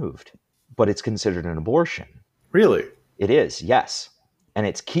it removed, but it's considered an abortion. Really? It is, yes, and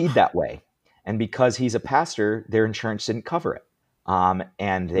it's keyed that way. And because he's a pastor, their insurance didn't cover it,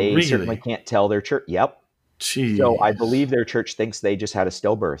 and they certainly Really? can't tell their church. Yep. So I believe Jeez. their church thinks they just had a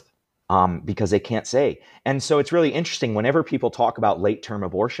stillbirth, because they can't say. And so it's really interesting whenever people talk about late term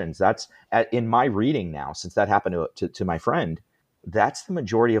abortions. That's in my reading now, since that happened to my friend. That's the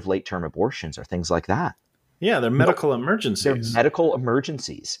majority of late term abortions are things like that. Yeah, they're No, medical they're emergencies. medical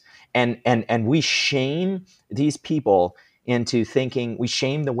emergencies, and we shame these people into thinking. We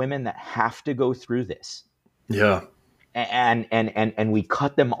shame the women that have to go through this, Yeah. and we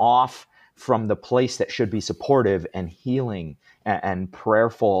cut them off from the place that should be supportive and healing and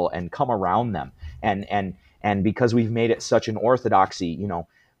prayerful and come around them, and because we've made it such an orthodoxy,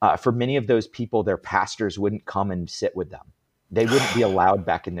 for many of those people, their pastors wouldn't come and sit with them. They wouldn't be allowed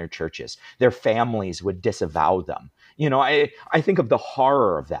back in their churches. Their families would disavow them. I think of the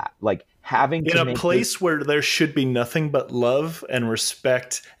horror of that, like having In to a make this. place where there should be nothing but love and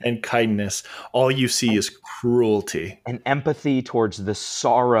respect and kindness, all you see is cruelty. And empathy towards the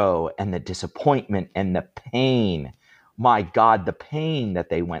sorrow and the disappointment and the pain. My God, the pain that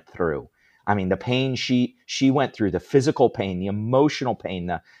they went through. I mean, the pain she went through, the physical pain, the emotional pain,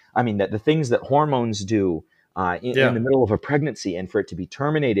 the things that hormones do in Yeah. the middle of a pregnancy, and for it to be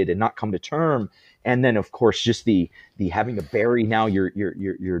terminated and not come to term, and then of course just the having to bury now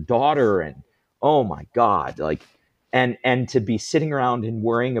your daughter, and oh my God, like, and to be sitting around and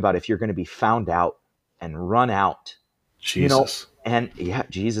worrying about if you're going to be found out and run out You know, Jesus. and yeah,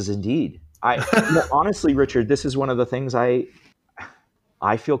 Jesus, indeed. Honestly, Richard, this is one of the things I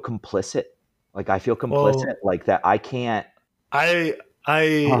feel complicit. Like I feel complicit, Well, like that. I can't. I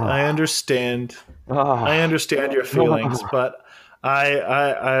I Oh, understand. I oh, understand your feelings, oh. but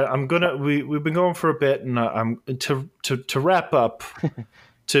I'm gonna we've been going for a bit, and I'm to wrap up,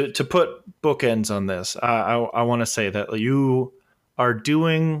 to put bookends on this. I want to say that you are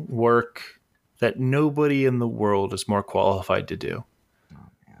doing work that nobody in the world is more qualified to do.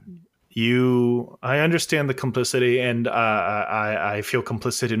 I understand the complicity, and I feel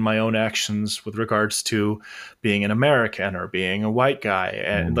complicit in my own actions with regards to being an American or being a white guy,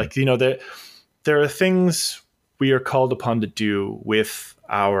 and Mm. like there are things we are called upon to do with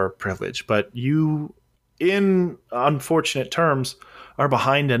our privilege, but you, in unfortunate terms, are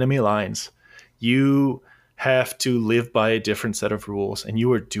behind enemy lines. You have to live by a different set of rules, and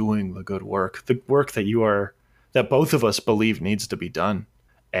you are doing the work that both of us believe needs to be done.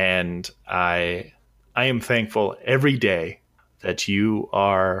 And I am thankful every day that you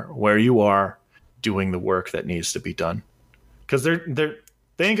are where you are doing the work that needs to be done. Because they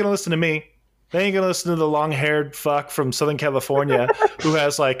ain't gonna listen to me. They ain't gonna listen to the long haired fuck from Southern California who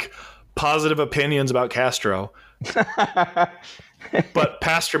has like positive opinions about Castro. But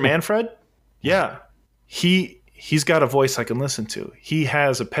Pastor Manfred, yeah, he's got a voice I can listen to. He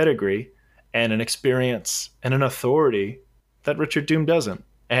has a pedigree and an experience and an authority that Richard Doom doesn't.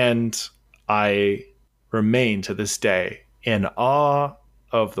 And I remain to this day in awe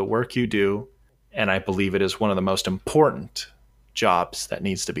of the work you do, and I believe it is one of the most important jobs that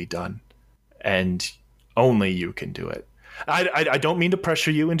needs to be done, and only you can do it. I don't mean to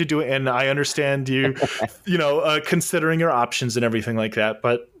pressure you into doing it, and I understand considering your options and everything like that,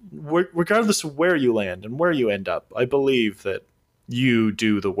 but regardless of where you land and where you end up, I believe that you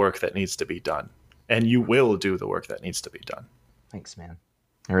do the work that needs to be done, and you will do the work that needs to be done. Thanks, man.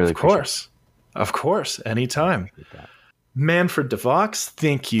 I really Of course. Of course. Anytime. appreciate that. Manfred DeVox,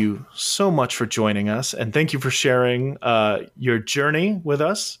 thank you so much for joining us, and thank you for sharing your journey with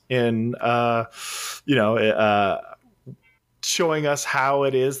us in, showing us how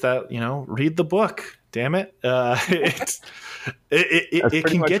it is that read the book. Damn it, it Pretty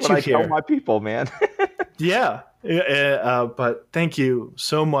can much get what you I tell here. my people, man. Yeah, but thank you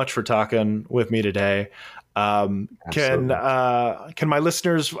so much for talking with me today. Can my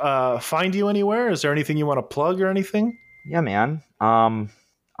listeners find you anywhere? Is there anything you want to plug or anything? Yeah, man. I'm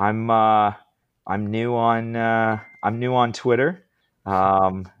new on Twitter.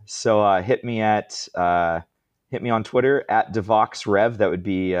 So hit me on Twitter at DevoxRev. That would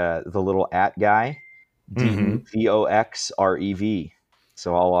be the little at guy, Mm-hmm. DEVOXREV.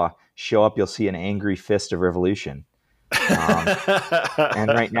 So I'll show up. You'll see an angry fist of revolution. And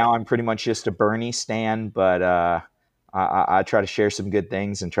right now I'm pretty much just a Bernie stan, but I try to share some good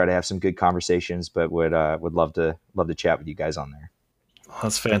things and try to have some good conversations. But would love to chat with you guys on there.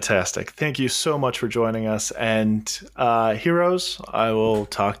 That's fantastic. Thank you so much for joining us. And heroes, I will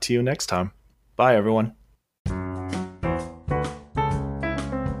talk to you next time. Bye, everyone.